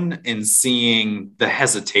alone in seeing the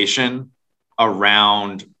hesitation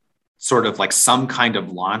around sort of like some kind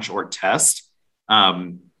of launch or test.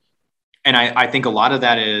 And I think a lot of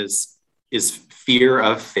that is fear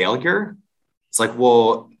of failure. It's like,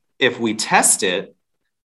 well, if we test it,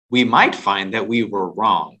 we might find that we were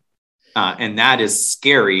wrong. And that is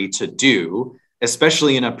scary to do,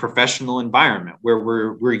 especially in a professional environment where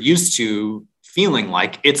we're used to feeling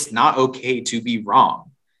like it's not okay to be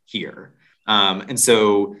wrong here. And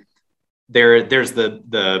so there's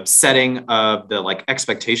the setting of the like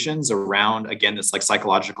expectations around, again, this like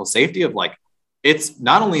psychological safety of like, it's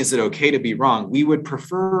not only is it okay to be wrong, we would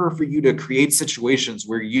prefer for you to create situations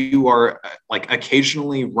where you are like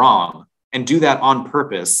occasionally wrong and do that on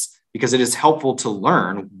purpose because it is helpful to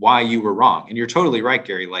learn why you were wrong. And you're totally right,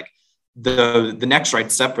 Gary. Like the next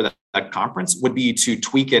right step for that conference would be to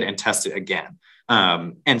tweak it and test it again.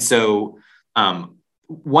 And so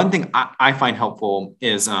one thing I find helpful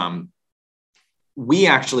is we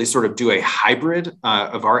actually sort of do a hybrid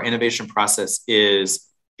of our innovation process is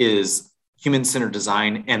human-centered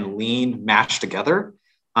design and lean mashed together.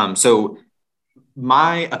 So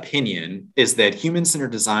my opinion is that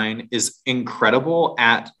human-centered design is incredible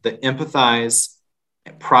at the empathize,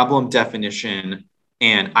 problem definition,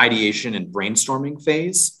 and ideation and brainstorming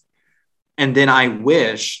phase. And then I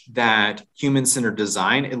wish that human-centered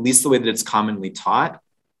design, at least the way that it's commonly taught,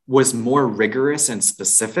 was more rigorous and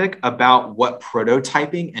specific about what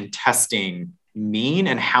prototyping and testing mean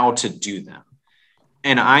and how to do them.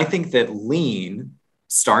 And I think that lean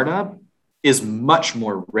startup is much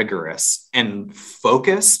more rigorous and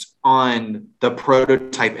focused on the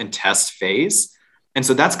prototype and test phase. And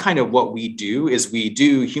so that's kind of what we do is we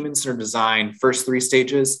do human-centered design first 3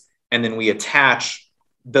 stages, and then we attach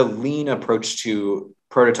the lean approach to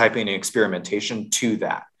prototyping and experimentation to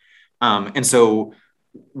that. And so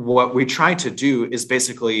what we try to do is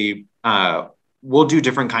basically, we'll do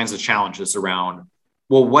different kinds of challenges around,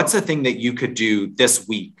 well, what's a thing that you could do this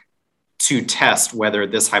week to test whether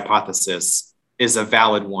this hypothesis is a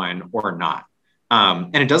valid one or not?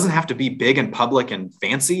 And it doesn't have to be big and public and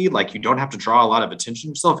fancy. Like, you don't have to draw a lot of attention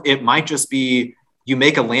to yourself. It might just be you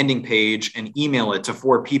make a landing page and email it to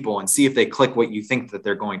 4 people and see if they click what you think that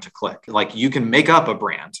they're going to click. Like, you can make up a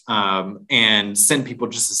brand and send people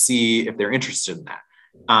just to see if they're interested in that.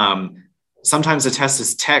 Sometimes a test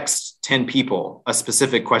is text 10 people a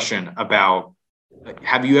specific question about,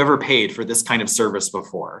 have you ever paid for this kind of service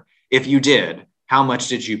before? If you did, how much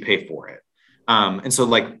did you pay for it? And so,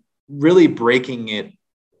 like, really breaking it,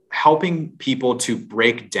 helping people to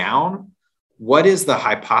break down what is the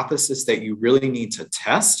hypothesis that you really need to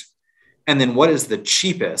test, and then what is the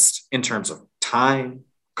cheapest in terms of time,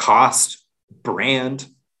 cost, brand,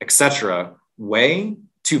 etc. way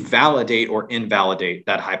to validate or invalidate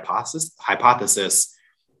that hypothesis.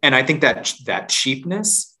 And I think that that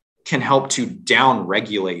cheapness can help to down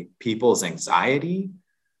regulate people's anxiety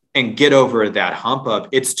and get over that hump of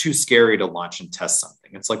it's too scary to launch and test something.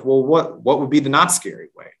 It's like, well, what would be the not scary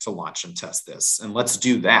way to launch and test this? And let's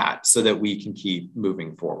do that so that we can keep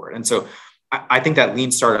moving forward. And so I think that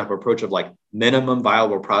lean startup approach of like minimum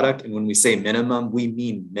viable product. And when we say minimum, we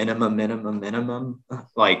mean minimum.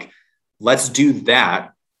 Like, let's do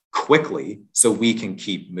that quickly so we can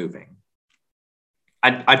keep moving.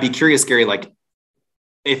 I'd be curious, Gary, like,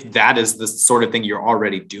 if that is the sort of thing you're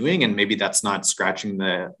already doing, and maybe that's not scratching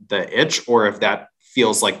the itch, or if that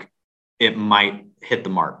feels like it might hit the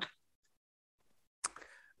mark.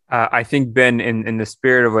 I think, Ben, in the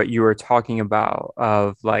spirit of what you were talking about,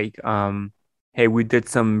 of like, hey, we did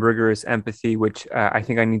some rigorous empathy, which I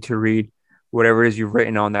think I need to read whatever it is you've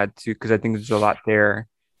written on that too, because I think there's a lot there.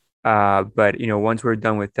 But, you know, once we're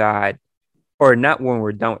done with that, or not when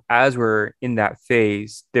we're done, as we're in that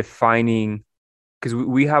phase, defining, because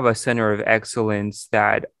we have a center of excellence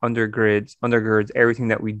that undergirds everything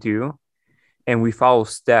that we do. And we follow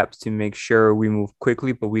steps to make sure we move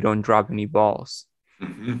quickly, but we don't drop any balls.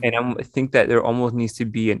 Mm-hmm. And I think that there almost needs to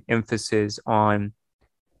be an emphasis on,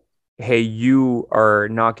 hey, you are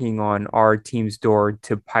knocking on our team's door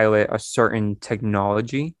to pilot a certain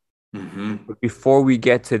technology. Mm-hmm. But before we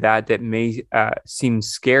get to that may seem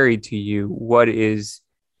scary to you, what is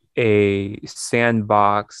a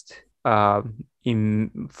sandboxed,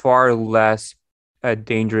 in far less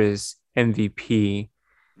dangerous MVP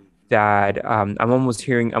that I'm almost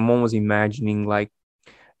imagining like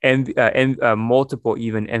multiple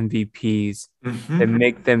even MVPs Mm-hmm. that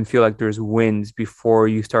make them feel like there's wins before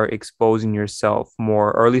you start exposing yourself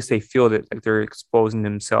more, or at least they feel that like they're exposing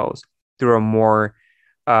themselves through a more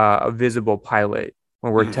visible pilot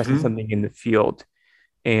when we're testing Mm-hmm. something in the field.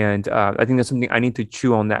 And I think that's something I need to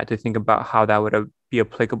chew on, that to think about how that would be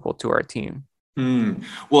applicable to our team.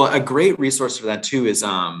 Well, a great resource for that too is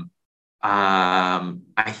I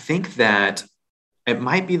think that it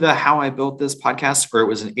might be the How I Built This podcast, or it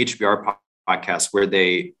was an HBR podcast where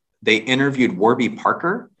they interviewed Warby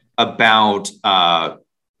Parker about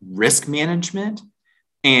risk management.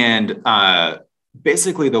 And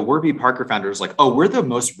basically the Warby Parker founder was like, oh, we're the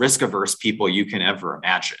most risk averse people you can ever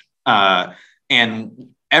imagine. And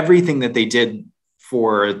everything that they did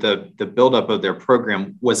for the buildup of their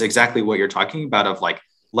program was exactly what you're talking about, of like,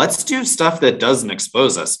 let's do stuff that doesn't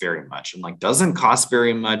expose us very much and like doesn't cost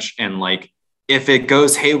very much. And like, if it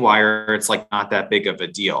goes haywire, it's like not that big of a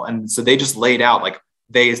deal. And so they just laid out like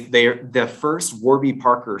the first Warby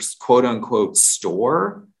Parker's quote unquote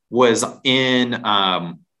store was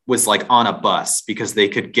was like on a bus because they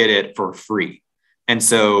could get it for free. And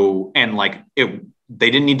so, and like they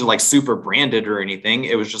didn't need to like super brand it or anything.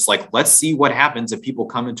 It was just like, let's see what happens if people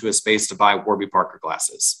come into a space to buy Warby Parker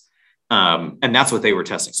glasses. And that's what they were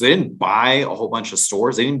testing. So they didn't buy a whole bunch of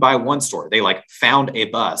stores. They didn't buy one store. They like found a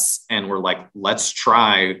bus and were like, let's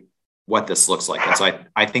try what this looks like. And so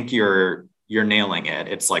I think you're nailing it.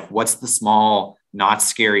 It's like, what's the small, not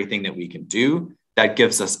scary thing that we can do that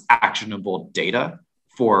gives us actionable data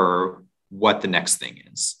for what the next thing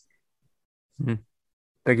is. Mm-hmm.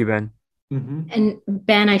 Thank you, Ben. Mm-hmm. And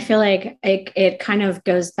Ben, I feel like it kind of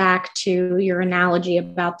goes back to your analogy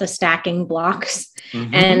about the stacking blocks.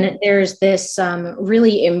 Mm-hmm. And there's this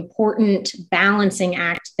really important balancing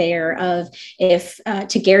act there of, if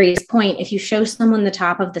to Gary's point, if you show someone the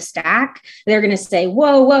top of the stack, they're going to say,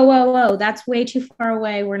 whoa, that's way too far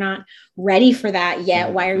away. We're not ready for that yet.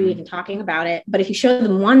 Mm-hmm. Why are you even talking about it? But if you show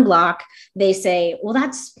them one block, they say, well,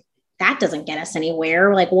 that doesn't get us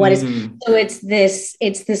anywhere. Like, what is, so it's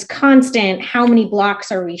this constant, how many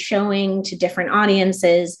blocks are we showing to different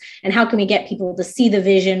audiences, and how can we get people to see the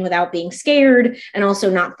vision without being scared, and also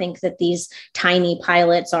not think that these tiny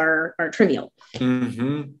pilots are trivial.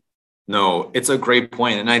 Mm-hmm. No, it's a great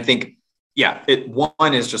point. And I think,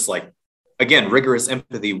 one is just like, again, rigorous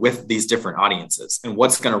empathy with these different audiences and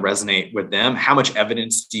what's going to resonate with them. How much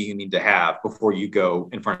evidence do you need to have before you go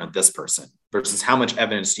in front of this person versus how much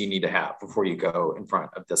evidence do you need to have before you go in front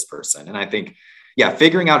of this person? And I think, yeah,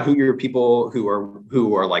 figuring out who your people who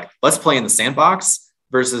are like, let's play in the sandbox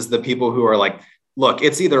versus the people who are like, look,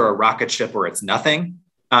 it's either a rocket ship or it's nothing.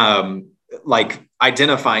 Like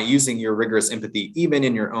identify using your rigorous empathy, even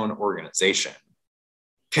in your own organization,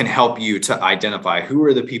 can help you to identify who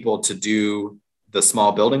are the people to do the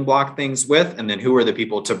small building block things with, and then who are the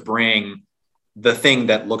people to bring the thing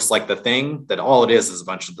that looks like the thing that all it is a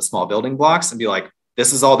bunch of the small building blocks, and be like,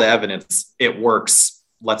 this is all the evidence. It works.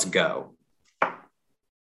 Let's go.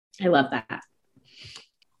 I love that.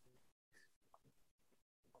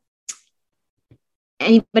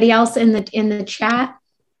 Anybody else in the chat?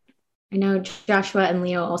 I know Joshua and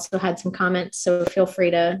Leo also had some comments, so feel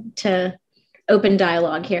free to open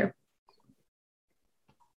dialogue here.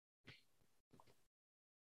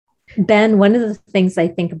 Ben, one of the things I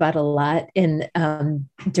think about a lot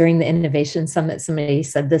during the Innovation Summit, somebody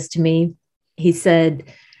said this to me. He said,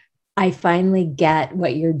 I finally get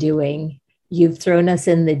what you're doing. You've thrown us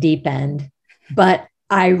in the deep end, but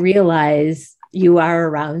I realize you are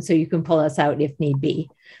around so you can pull us out if need be.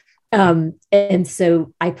 And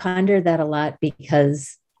so I ponder that a lot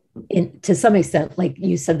because to some extent, like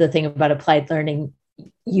you said, the thing about applied learning,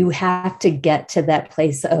 you have to get to that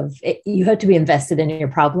place of you have to be invested in your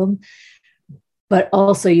problem, but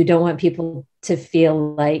also you don't want people to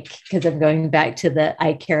feel like, because I'm going back to the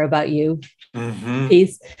I care about you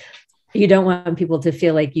piece, you don't want people to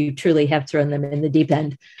feel like you truly have thrown them in the deep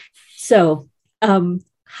end. So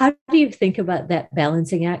how do you think about that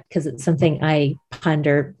balancing act? Because it's something I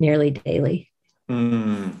ponder nearly daily.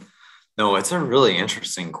 No, it's a really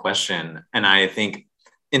interesting question. And I think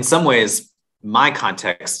in some ways, my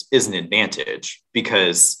context is an advantage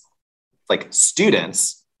because like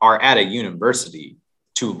students are at a university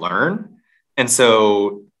to learn. And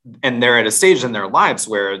so, and they're at a stage in their lives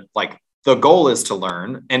where like the goal is to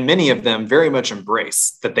learn. And many of them very much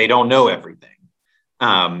embrace that they don't know everything.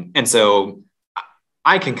 And so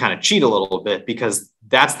I can kind of cheat a little bit because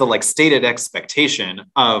that's the like stated expectation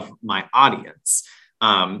of my audience.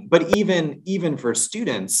 But even for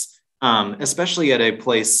students, especially at a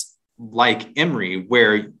place like Emory,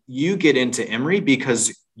 where you get into Emory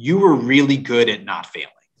because you were really good at not failing.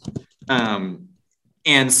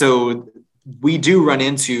 And so we do run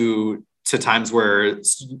into times where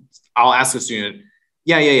I'll ask a student,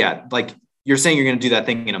 yeah. Like you're saying you're going to do that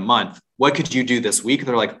thing in a month. What could you do this week?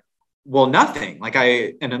 They're like, well, nothing.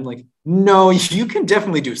 And I'm like, no, you can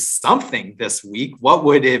definitely do something this week. What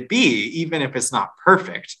would it be? Even if it's not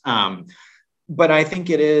perfect. But I think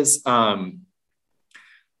it is, and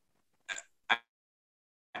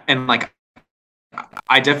like,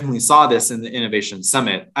 I definitely saw this in the Innovation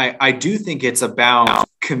Summit. I do think it's about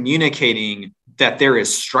communicating that there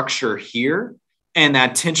is structure here and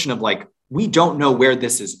that tension of like, we don't know where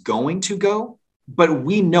this is going to go, but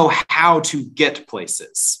we know how to get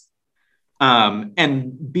places.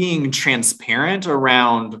 And being transparent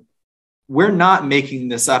around, we're not making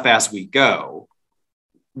this up as we go.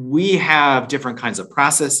 We have different kinds of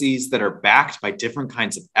processes that are backed by different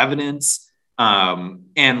kinds of evidence,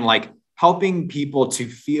 and like helping people to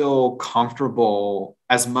feel comfortable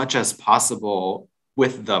as much as possible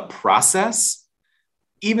with the process,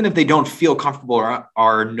 even if they don't feel comfortable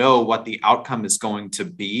or know what the outcome is going to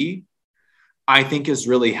be, I think is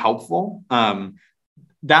really helpful.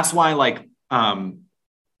 That's why like,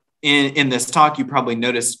 in this talk, you probably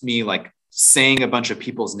noticed me like saying a bunch of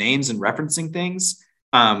people's names and referencing things.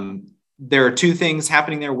 There are two things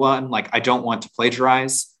happening there. One, like I don't want to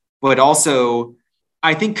plagiarize, but also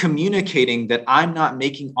I think communicating that I'm not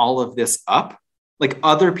making all of this up. Like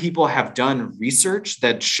other people have done research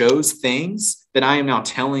that shows things that I am now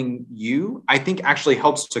telling you, I think actually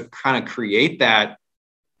helps to kind of create that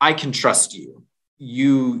I can trust you.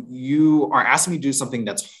 You are asking me to do something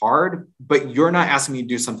that's hard, but you're not asking me to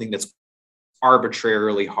do something that's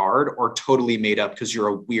arbitrarily hard or totally made up because you're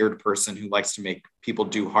a weird person who likes to make people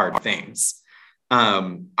do hard things.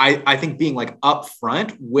 I think being like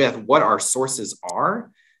upfront with what our sources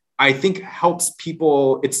are, I think helps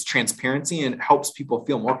people, it's transparency and it helps people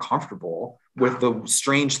feel more comfortable with the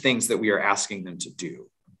strange things that we are asking them to do.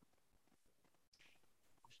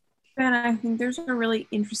 And I think there's a really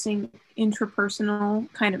interesting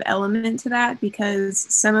interpersonal kind of element to that, because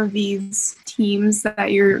some of these teams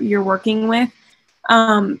that you're working with,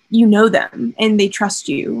 you know them and they trust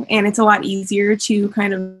you, and it's a lot easier to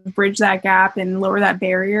kind of bridge that gap and lower that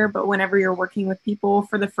barrier. But whenever you're working with people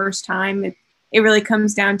for the first time, it really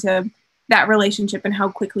comes down to that relationship and how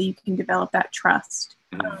quickly you can develop that trust.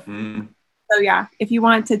 Mm-hmm. So yeah, if you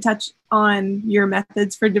want to touch on your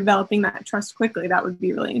methods for developing that trust quickly, that would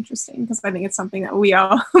be really interesting, because I think it's something that we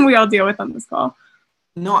all deal with on this call.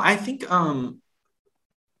 No, I think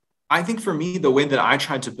for me, the way that I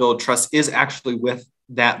try to build trust is actually with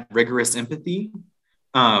that rigorous empathy.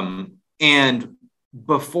 And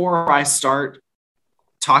before I start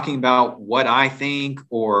talking about what I think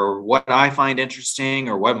or what I find interesting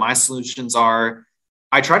or what my solutions are,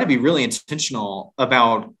 I try to be really intentional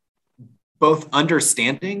about both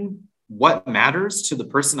understanding what matters to the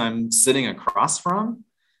person I'm sitting across from,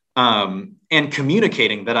 and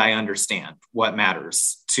communicating that I understand what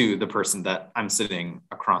matters to the person that I'm sitting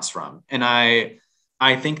across from. And I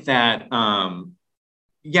think that,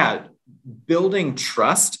 building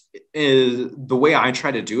trust is the way I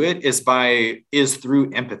try to do it is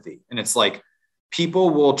through empathy. And it's like, people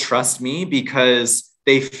will trust me because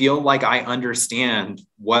they feel like I understand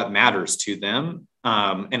what matters to them,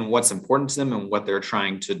 and what's important to them and what they're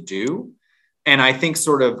trying to do. And I think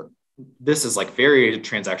sort of, this is like very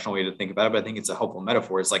transactional way to think about it, but I think it's a helpful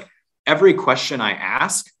metaphor. It's like every question I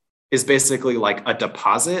ask is basically like a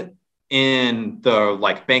deposit in the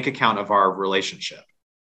like bank account of our relationship.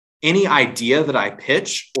 Any idea that I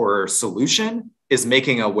pitch or solution is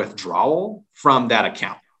making a withdrawal from that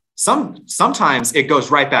account. Sometimes it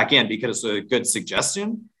goes right back in because it's a good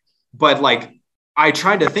suggestion, but like I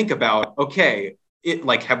try to think about, okay,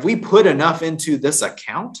 have we put enough into this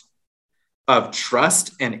account of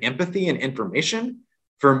trust and empathy and information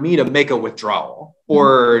for me to make a withdrawal?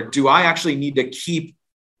 Or do I actually need to keep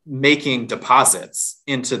making deposits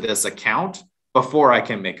into this account before I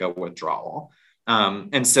can make a withdrawal?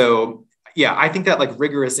 And so, yeah, I think that like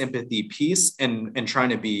rigorous empathy piece and trying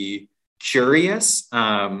to be curious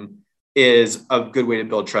is a good way to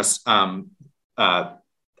build trust.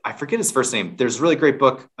 I forget his first name. There's a really great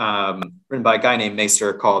book written by a guy named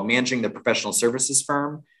Maester called Managing the Professional Services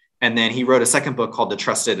Firm. And then he wrote a second book called The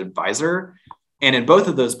Trusted Advisor. And in both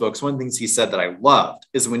of those books, one of the things he said that I loved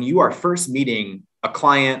is when you are first meeting a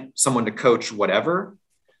client, someone to coach, whatever,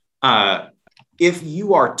 if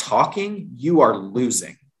you are talking, you are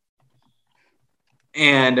losing.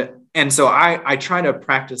 And so I try to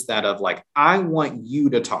practice that of like, I want you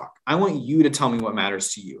to talk. I want you to tell me what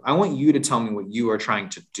matters to you. I want you to tell me what you are trying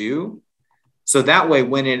to do. So that way,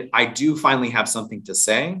 when I do finally have something to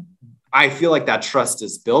say, I feel like that trust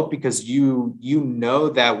is built because you know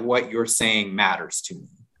that what you're saying matters to me,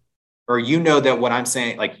 or you know that what I'm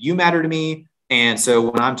saying, like, you matter to me. And so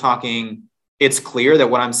when I'm talking, it's clear that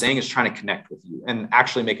what I'm saying is trying to connect with you and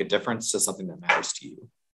actually make a difference to something that matters to you.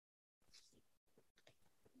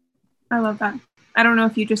 I love that. I don't know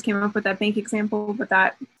if you just came up with that bank example, but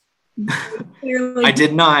that clearly... I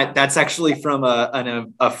did not. That's actually from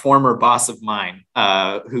a former boss of mine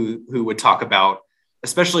who would talk about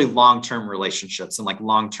especially long-term relationships and like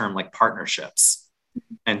long-term like partnerships,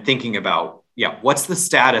 and thinking about, what's the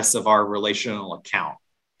status of our relational account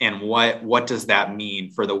and what does that mean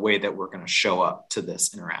for the way that we're going to show up to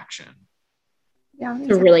this interaction? Yeah,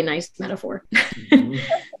 it's a really nice metaphor. Mm-hmm.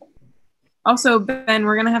 Also, Ben,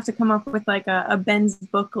 we're going to have to come up with like a Ben's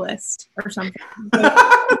book list or something.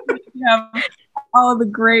 You have all the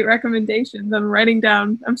great recommendations.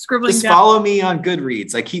 I'm scribbling Just down. follow me on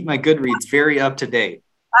Goodreads. I keep my Goodreads very up to date.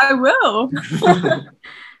 I will.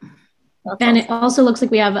 Ben, it also looks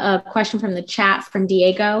like we have a question from the chat from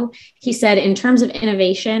Diego. He said, in terms of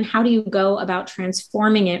innovation, how do you go about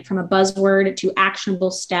transforming it from a buzzword to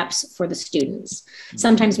actionable steps for the students?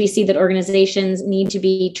 Sometimes we see that organizations need to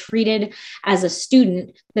be treated as a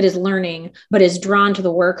student that is learning, but is drawn to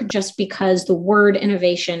the work just because the word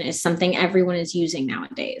innovation is something everyone is using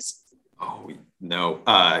nowadays. Oh,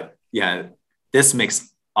 no. This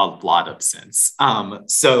makes a lot of sense.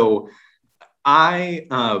 So I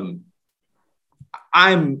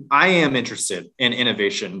am interested in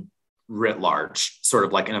innovation writ large, sort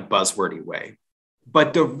of like in a buzzwordy way.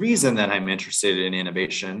 But the reason that I'm interested in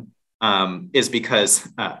innovation is because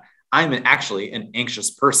I'm actually an anxious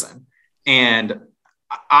person. And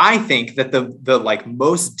I think that the like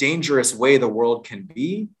most dangerous way the world can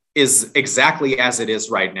be is exactly as it is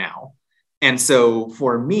right now. And so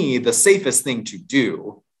for me, the safest thing to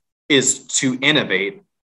do is to innovate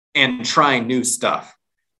and try new stuff.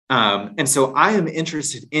 And so I am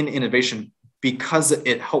interested in innovation because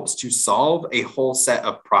it helps to solve a whole set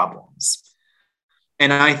of problems.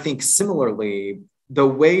 And I think similarly, the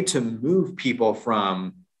way to move people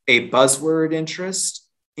from a buzzword interest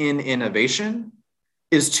in innovation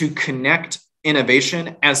is to connect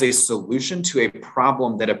innovation as a solution to a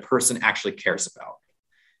problem that a person actually cares about.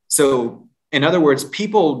 So In other words,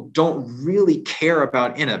 people don't really care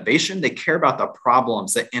about innovation. They care about the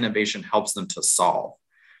problems that innovation helps them to solve.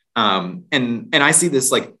 And I see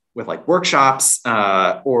this like with like workshops,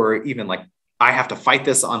 or even like I have to fight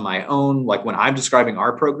this on my own. Like when I'm describing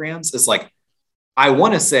our programs, it's like, I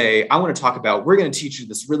want to talk about, we're going to teach you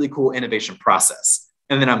this really cool innovation process.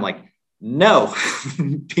 And then I'm like, no,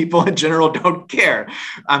 people in general don't care.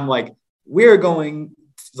 I'm like,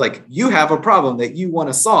 you have a problem that you want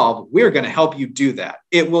to solve. We're going to help you do that.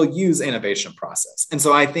 It will use innovation process. And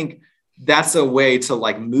so I think that's a way to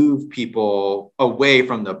like move people away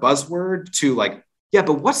from the buzzword to like, yeah,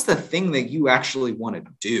 but what's the thing that you actually want to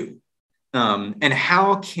do? And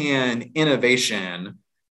how can innovation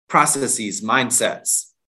processes,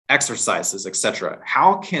 mindsets, exercises, etc.,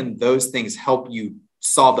 how can those things help you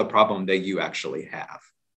solve the problem that you actually have?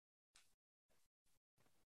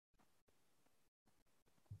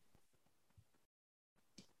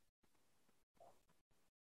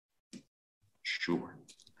 Sure.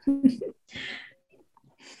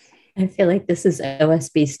 I feel like this is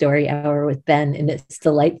OSB story hour with Ben, and it's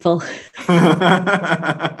delightful.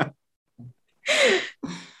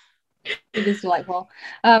 It is delightful.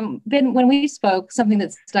 Ben, when we spoke, something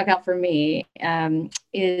that stuck out for me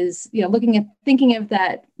is, thinking of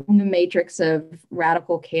that matrix of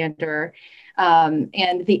radical candor,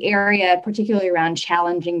 and the area particularly around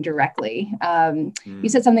challenging directly. You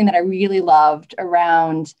said something that I really loved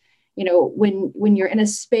around, when you're in a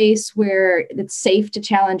space where it's safe to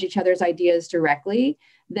challenge each other's ideas directly,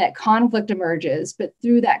 that conflict emerges, but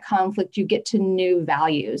through that conflict, you get to new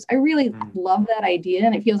values. I really love that idea.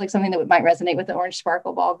 And it feels like something that might resonate with the Orange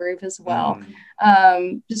Sparkle Ball group as well.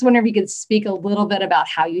 Just wonder if you could speak a little bit about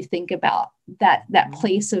how you think about that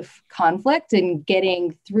place of conflict and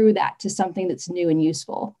getting through that to something that's new and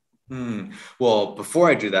useful. Well, before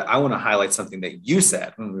I do that, I want to highlight something that you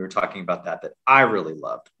said when we were talking about that I really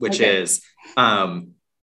loved, which is talking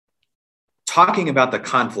about the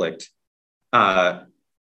conflict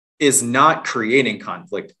is not creating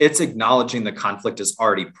conflict. It's acknowledging the conflict is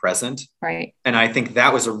already present. Right. And I think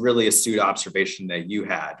that was a really astute observation that you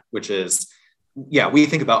had, which is, we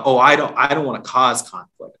think about, I don't want to cause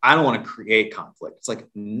conflict. I don't want to create conflict. It's like,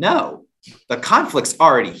 no, the conflict's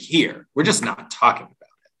already here. We're just not talking about it.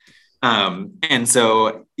 And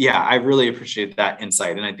so, I really appreciate that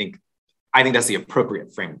insight. And I think that's the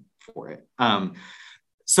appropriate frame for it.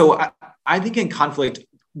 So I think in conflict,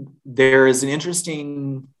 there is an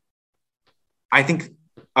interesting, I think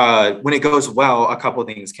when it goes well, a couple of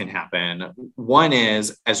things can happen. One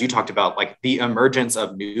is, as you talked about, like the emergence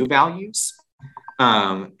of new values.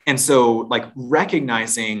 And so like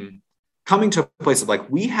recognizing, coming to a place of like,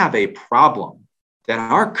 we have a problem that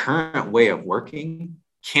our current way of working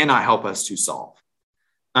cannot help us to solve.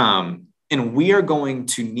 And we are going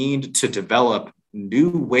to need to develop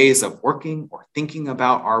new ways of working or thinking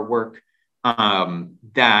about our work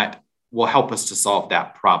that will help us to solve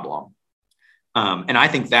that problem. And I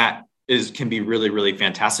think that can be really, really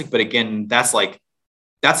fantastic. But again, that's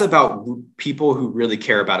about people who really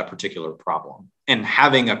care about a particular problem, and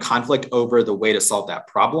having a conflict over the way to solve that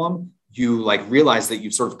problem. You like realize that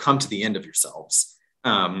you've sort of come to the end of yourselves,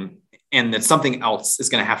 and that something else is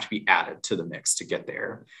going to have to be added to the mix to get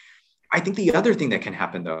there. I think the other thing that can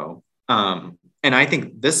happen though, and I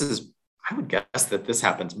think I would guess that this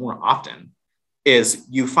happens more often, is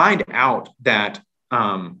you find out that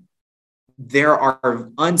there are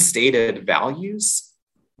unstated values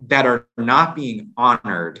that are not being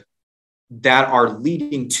honored, that are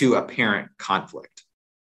leading to apparent conflict.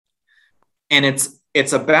 And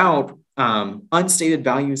it's about unstated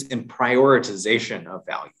values and prioritization of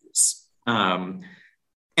values.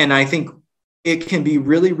 And I think it can be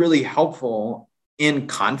really, really helpful in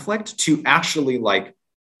conflict to actually like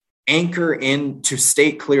anchor in, to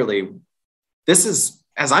state clearly, this is,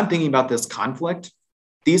 as I'm thinking about this conflict,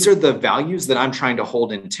 these are the values that I'm trying to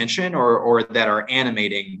hold in tension or that are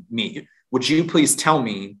animating me. Would you please tell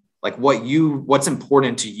me like what's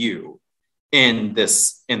important to you in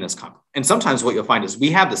this conflict? And sometimes what you'll find is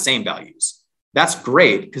we have the same values. That's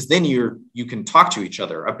great, because then you can talk to each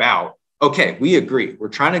other about, okay, we agree. We're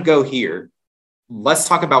trying to go here. Let's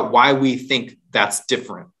talk about why we think that's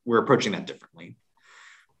different. We're approaching that differently.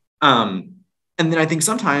 And then I think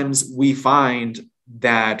sometimes we find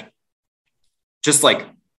that just like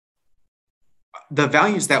the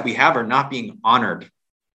values that we have are not being honored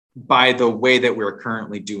by the way that we're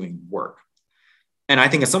currently doing work. And I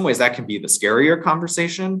think in some ways that can be the scarier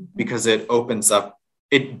conversation, because it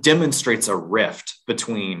demonstrates a rift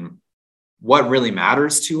between what really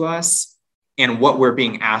matters to us and what we're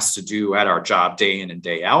being asked to do at our job day in and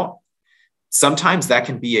day out. sometimes that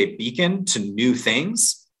can be a beacon to new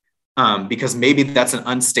things, because maybe that's an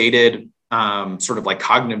unstated sort of like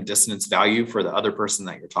cognitive dissonance value for the other person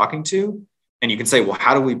that you're talking to. And you can say, well,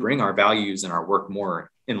 how do we bring our values and our work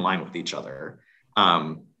more in line with each other?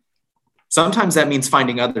 Sometimes that means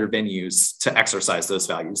finding other venues to exercise those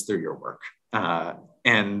values through your work.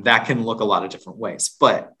 And that can look a lot of different ways.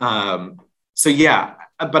 But so, yeah,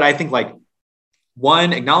 but I think like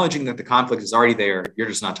one, acknowledging that the conflict is already there, you're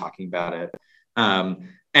just not talking about it. And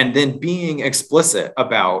then being explicit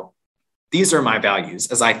about, these are my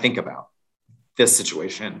values as I think about this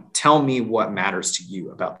situation. Tell me what matters to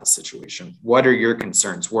you about the situation. What are your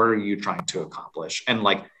concerns? What are you trying to accomplish? And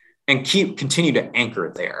continue to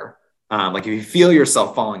anchor there. Like if you feel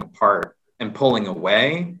yourself falling apart and pulling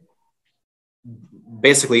away,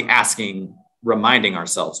 basically reminding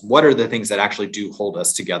ourselves, what are the things that actually do hold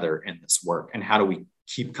us together in this work? And how do we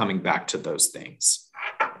keep coming back to those things?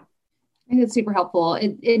 I think it's super helpful.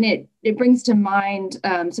 It brings to mind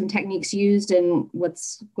some techniques used in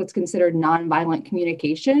what's considered nonviolent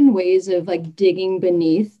communication, ways of like digging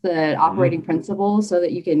beneath the operating principles so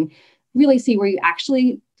that you can really see where you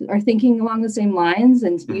actually are thinking along the same lines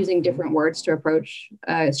and using different words to approach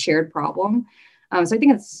a shared problem. So I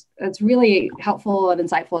think it's really helpful and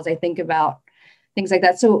insightful as I think about things like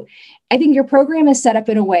that. So I think your program is set up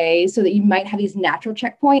in a way so that you might have these natural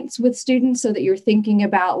checkpoints with students so that you're thinking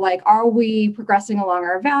about like, are we progressing along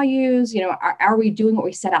our values? You know, are we doing what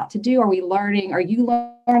we set out to do? Are we learning? Are you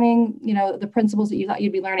learning, you know, the principles that you thought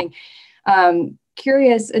you'd be learning?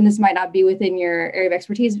 Curious, and this might not be within your area of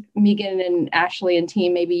expertise, Megan and Ashley and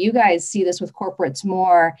team, maybe you guys see this with corporates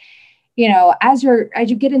more. You know, as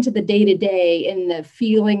you get into the day-to-day and the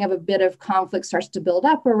feeling of a bit of conflict starts to build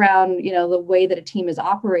up around, you know, the way that a team is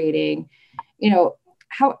operating, you know,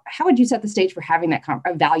 how would you set the stage for having that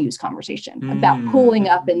a values conversation about pulling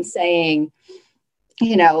up and saying,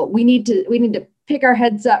 you know, we need to pick our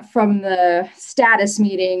heads up from the status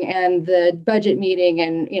meeting and the budget meeting,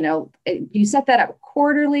 and, you know, you set that up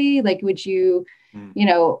quarterly? Like, would you, you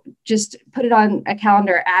know, just put it on a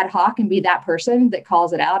calendar ad hoc and be that person that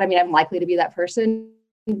calls it out? I mean, I'm likely to be that person.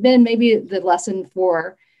 Then maybe the lesson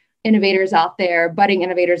for innovators out there, budding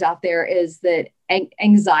innovators out there, is that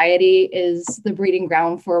anxiety is the breeding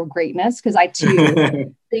ground for greatness. Because I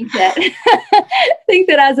too think that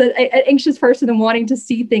as an anxious person and wanting to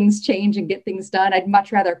see things change and get things done, I'd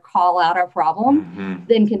much rather call out our problem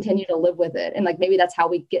than continue to live with it. And like, maybe that's how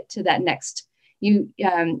we get to that next. You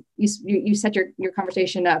set your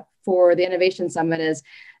conversation up for the Innovation Summit as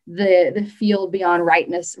the field beyond right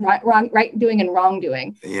doing and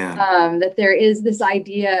wrongdoing. Yeah. That there is this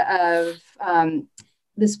idea of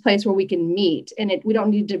this place where we can meet, and we don't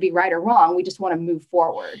need to be right or wrong. We just want to move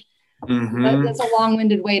forward. That's a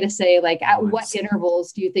long-winded way to say, like, at what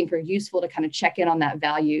intervals do you think are useful to kind of check in on that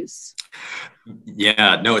values?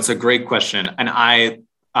 Yeah, no, it's a great question. And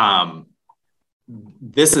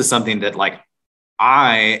this is something that like,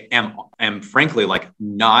 I am frankly like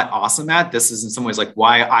not awesome at. This is in some ways like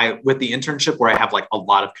why with the internship where I have like a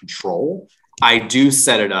lot of control, I do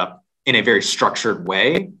set it up in a very structured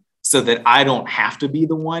way so that I don't have to be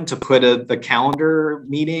the one to put the calendar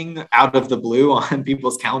meeting out of the blue on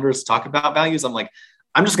people's calendars to talk about values. I'm like,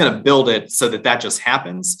 I'm just going to build it so that just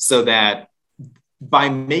happens, so that by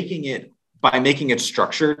making it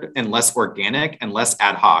structured and less organic and less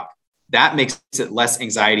ad hoc, that makes it less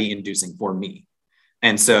anxiety inducing for me.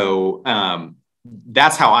 And so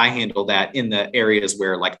that's how I handle that in the areas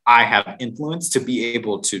where like I have influence, to be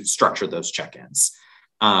able to structure those check-ins.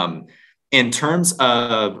 In terms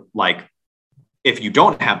of like, if you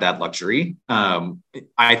don't have that luxury,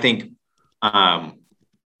 I think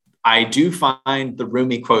I do find the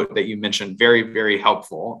Rumi quote that you mentioned very, very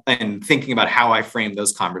helpful in thinking about how I frame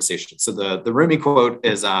those conversations. So the Rumi quote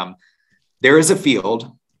is, there is a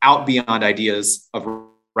field out beyond ideas of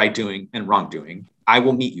right doing and wrongdoing. I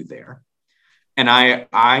will meet you there. And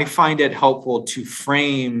I find it helpful to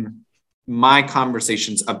frame my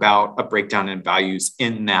conversations about a breakdown in values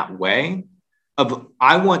in that way of,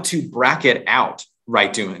 I want to bracket out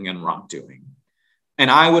right doing and wrongdoing. And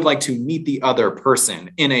I would like to meet the other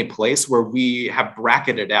person in a place where we have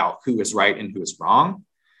bracketed out who is right and who is wrong,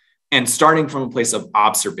 and starting from a place of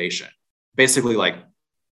observation. Basically, like,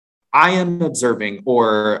 I am observing,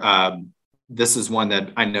 or this is one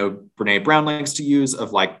that I know Brene Brown likes to use,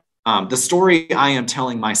 of like, the story I am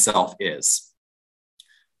telling myself is.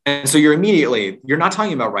 And so you're not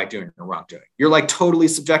talking about right doing or wrong doing. You're like totally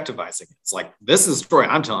subjectivizing it. It's like, this is a story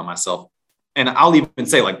I'm telling myself. And I'll even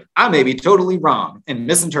say like, I may be totally wrong and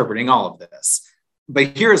misinterpreting all of this,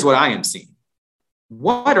 but here's what I am seeing.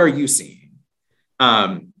 What are you seeing?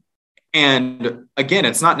 And again,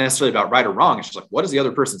 it's not necessarily about right or wrong. It's just like, what is the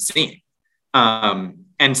other person seeing?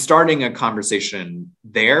 And starting a conversation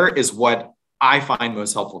there is what I find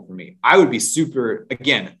most helpful for me. I would be super,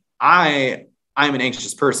 again, I'm an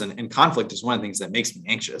anxious person, and conflict is one of the things that makes me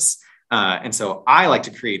anxious. And so I like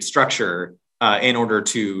to create structure in order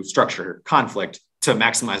to structure conflict to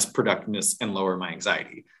maximize productiveness and lower my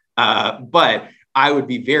anxiety. But I would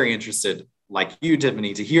be very interested, like you,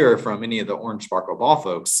 Tiffany, to hear from any of the Orange Sparkle Ball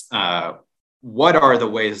folks. What are the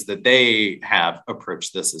ways that they have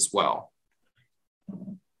approached this as well?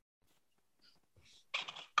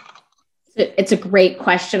 It's a great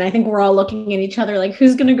question. I think we're all looking at each other like,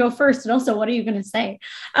 who's going to go first? And also, what are you going to say?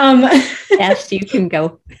 Ash, you can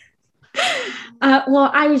go. Well,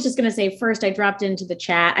 I was just going to say first, I dropped into the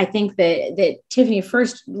chat. I think that Tiffany,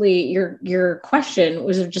 firstly, your question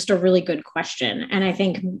was just a really good question. And I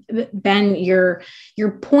think, Ben, your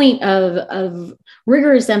point of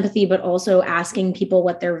rigorous empathy, but also asking people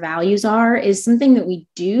what their values are is something that we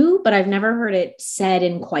do, but I've never heard it said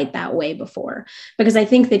in quite that way before. Because I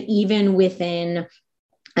think that even within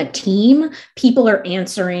a team, people are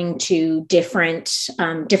answering to different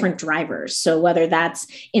drivers. So whether that's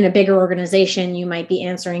in a bigger organization, you might be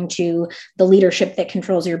answering to the leadership that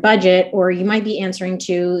controls your budget, or you might be answering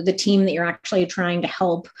to the team that you're actually trying to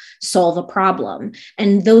help solve a problem.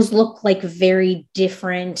 And those look like very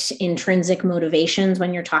different intrinsic motivations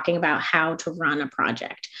when you're talking about how to run a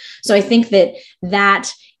project. So I think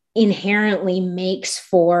that inherently makes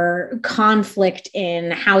for conflict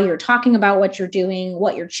in how you're talking about what you're doing,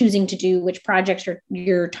 what you're choosing to do, which projects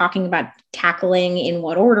you're talking about tackling, in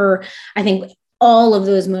what order. I think all of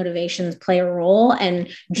those motivations play a role, and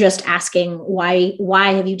just asking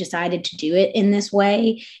why have you decided to do it in this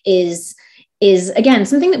way is again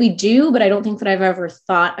something that we do, but I don't think that I've ever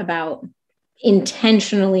thought about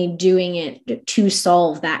intentionally doing it to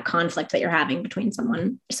solve that conflict that you're having between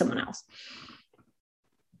someone else.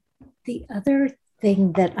 The other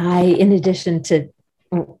thing that in addition to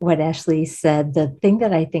what Ashley said, the thing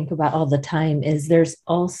that I think about all the time is there's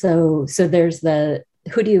the,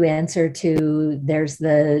 who do you answer to? There's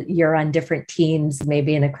the, you're on different teams,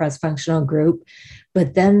 maybe in a cross-functional group,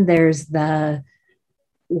 but then there's the,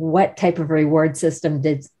 what type of reward system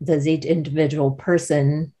does each individual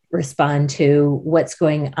person respond to? What's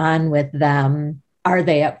going on with them? Are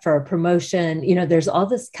they up for a promotion? There's all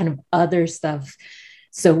this kind of other stuff.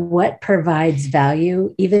 So what provides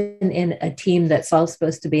value, even in a team that's all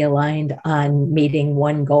supposed to be aligned on meeting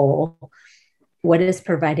one goal? What is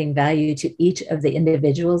providing value to each of the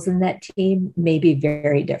individuals in that team may be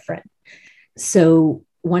very different. So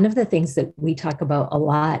one of the things that we talk about a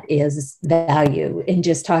lot is value, and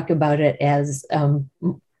just talk about it as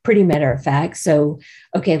pretty matter of fact. So,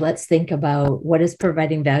 okay, let's think about what is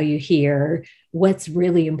providing value here. What's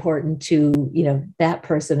really important to, that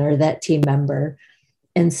person or that team member.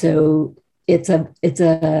 And so it's not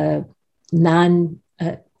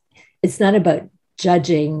about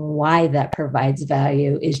judging why that provides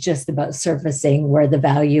value. It's just about surfacing where the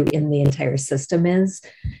value in the entire system is.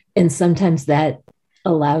 And sometimes that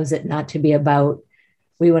allows it not to be about,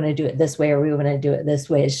 we want to do it this way or we want to do it this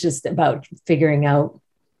way. It's just about figuring out,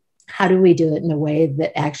 how do we do it in a way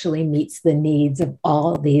that actually meets the needs of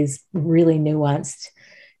all these really nuanced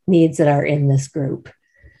needs that are in this group.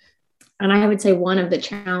 And I would say one of the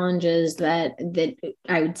challenges that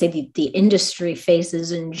I would say the industry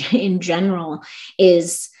faces in general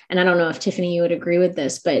is, and I don't know if Tiffany, you would agree with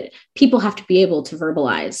this, but people have to be able to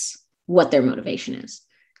verbalize what their motivation is.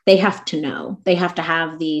 They have to know. They have to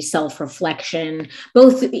have the self-reflection,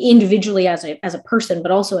 both individually as a person,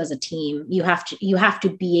 but also as a team. You have to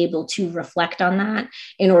be able to reflect on that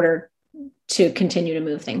in order to continue to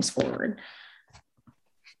move things forward.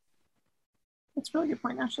 That's a really good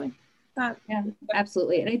point, Ashley. Yeah,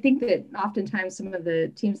 absolutely. And I think that oftentimes some of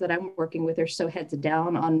the teams that I'm working with are so heads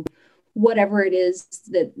down on whatever it is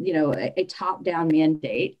that, a top-down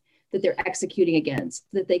mandate that they're executing against,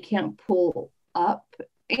 that they can't pull up.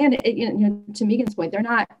 And to Megan's point, they're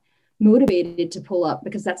not motivated to pull up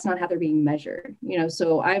because that's not how they're being measured.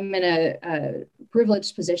 So I'm in a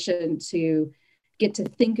privileged position to get to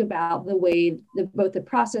think about the way both the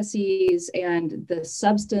processes and the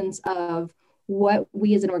substance of what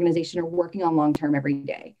we as an organization are working on long-term every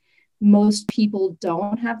day. Most people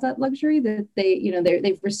don't have that luxury, that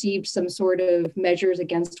they've received some sort of measures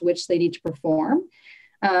against which they need to perform.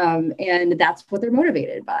 And that's what they're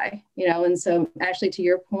motivated by, and so Ashley, to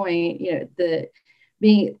your point, the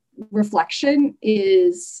being reflection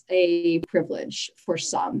is a privilege for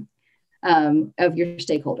some of your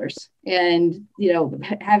stakeholders, and,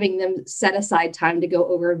 having them set aside time to go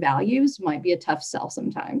over values might be a tough sell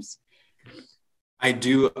sometimes. I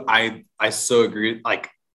do. I so agree. Like,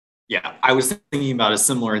 yeah, I was thinking about a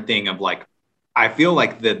similar thing of like, I feel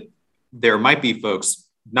like that there might be folks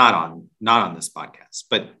not on this podcast,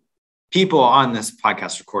 but people on this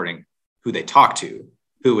podcast recording who they talk to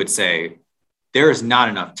who would say there is not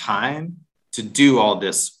enough time to do all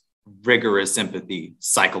this rigorous empathy,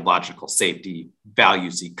 psychological safety,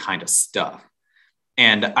 valuesy kind of stuff.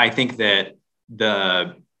 And I think that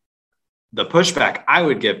the pushback I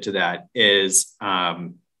would give to that is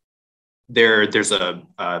there's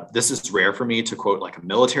this is rare for me to quote like a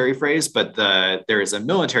military phrase, but there is a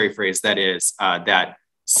military phrase that is that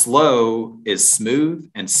slow is smooth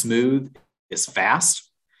and smooth is fast.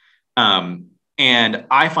 And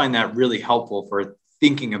I find that really helpful for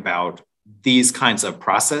thinking about these kinds of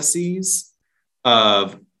processes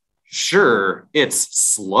of, sure, it's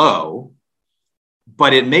slow,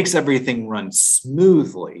 but it makes everything run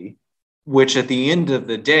smoothly, which at the end of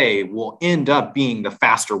the day will end up being the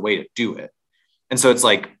faster way to do it. And so it's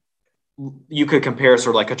like, you could compare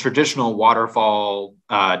sort of like a traditional waterfall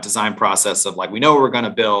design process of like, we know what we're going to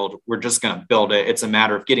build. We're just going to build it. It's a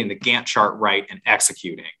matter of getting the Gantt chart right and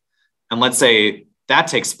executing. And let's say that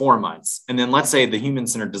takes 4 months. And then let's say the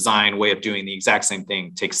human-centered design way of doing the exact same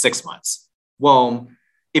thing takes 6 months. Well,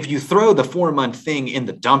 if you throw the 4-month thing in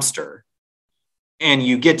the dumpster and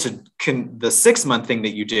you get to the 6-month thing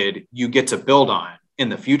that you did, you get to build on in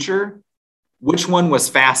the future, which one was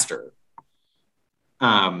faster?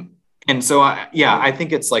 And so, I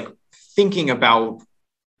think it's like thinking about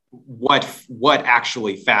what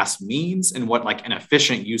actually fast means and what like an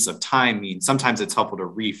efficient use of time means. Sometimes it's helpful to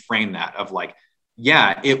reframe that of like,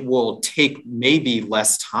 yeah, it will take maybe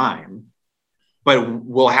less time, but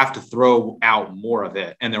we'll have to throw out more of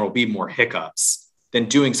it and there will be more hiccups than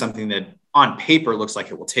doing something that on paper looks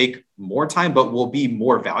like it will take more time, but will be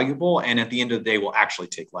more valuable. And at the end of the day, will actually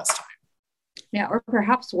take less time. Yeah, or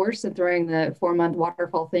perhaps worse than throwing the 4-month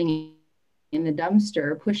waterfall thing in the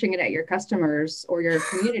dumpster, pushing it at your customers or your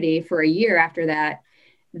community for a year after that,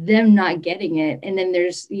 them not getting it. And then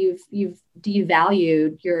you've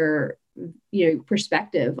devalued your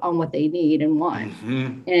perspective on what they need and want.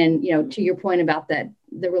 Mm-hmm. And, to your point about that,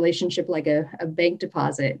 the relationship like a bank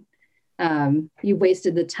deposit, you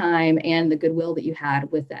wasted the time and the goodwill that you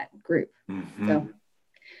had with that group. Mm-hmm. So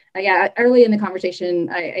early in the conversation,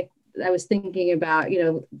 I was thinking about,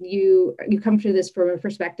 you come to this from a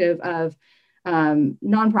perspective of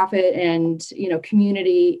nonprofit and,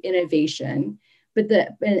 community innovation,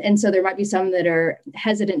 and so there might be some that are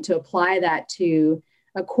hesitant to apply that to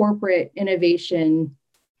a corporate innovation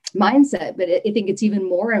mindset, but I think it's even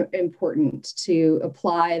more important to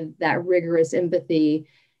apply that rigorous empathy.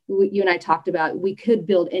 You and I talked about, we could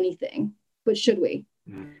build anything, but should we?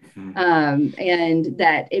 Mm-hmm. And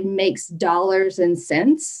that it makes dollars and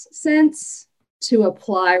cents sense to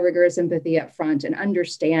apply rigorous empathy up front and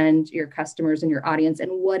understand your customers and your audience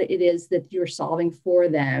and what it is that you're solving for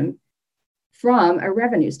them from a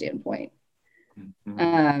revenue standpoint.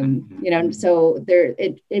 Mm-hmm. So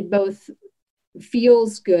it both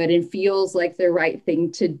feels good and feels like the right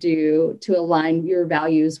thing to do to align your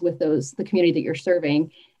values with the community that you're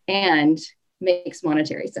serving, and makes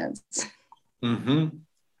monetary sense. Mm-hmm.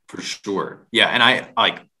 For sure. Yeah. And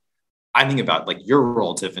I think about like your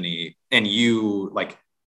role, Tiffany, and you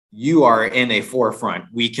are in a forefront,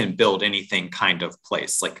 we can build anything kind of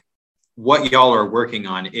place. Like what y'all are working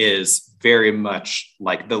on is very much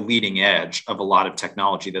like the leading edge of a lot of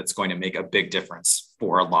technology that's going to make a big difference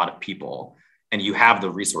for a lot of people. And you have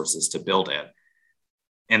the resources to build it.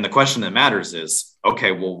 And the question that matters is,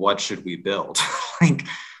 okay, well, what should we build? Like,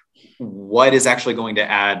 what is actually going to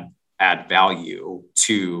add value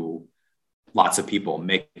to lots of people,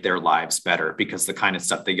 make their lives better? Because the kind of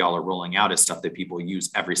stuff that y'all are rolling out is stuff that people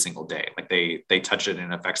use every single day. Like they touch it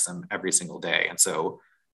and it affects them every single day. And so,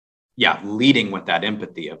 yeah, leading with that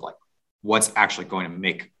empathy of like, what's actually going to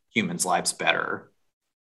make humans' lives better,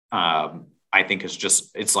 I think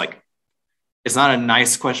it's not a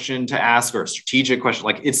nice question to ask or a strategic question.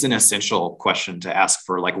 Like it's an essential question to ask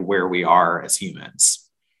for like where we are as humans.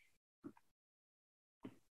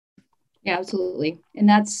 Yeah, absolutely. And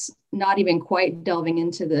that's not even quite delving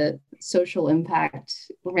into the social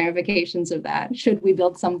impact ramifications of that. Should we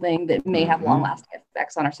build something that may have long-lasting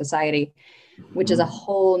effects on our society, which is a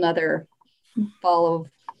whole nother ball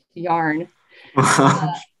of yarn.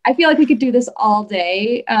 I feel like we could do this all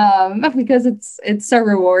day because it's so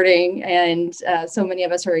rewarding, and so many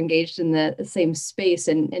of us are engaged in the same space.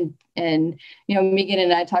 And Megan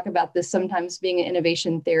and I talk about this sometimes being an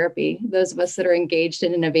innovation therapy. Those of us that are engaged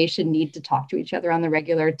in innovation need to talk to each other on the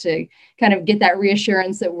regular to kind of get that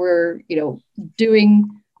reassurance that we're doing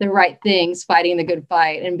the right things, fighting the good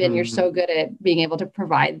fight. And Ben, you're so good at being able to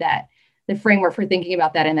provide that, the framework for thinking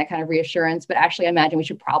about that and that kind of reassurance. But Ashley, I imagine we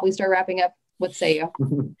should probably start wrapping up. What say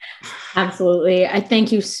you? Absolutely. I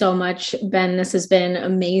thank you so much, Ben. This has been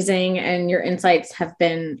amazing. And your insights have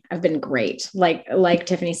been great. Like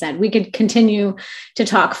Tiffany said, we could continue to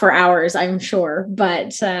talk for hours, I'm sure,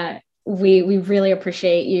 but we really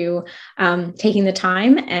appreciate you taking the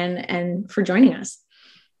time and for joining us.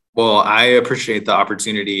 Well, I appreciate the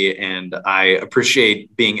opportunity, and I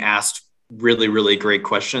appreciate being asked really, really great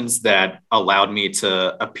questions that allowed me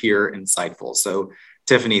to appear insightful. So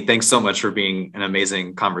Tiffany, thanks so much for being an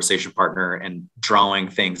amazing conversation partner and drawing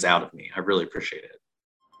things out of me. I really appreciate it.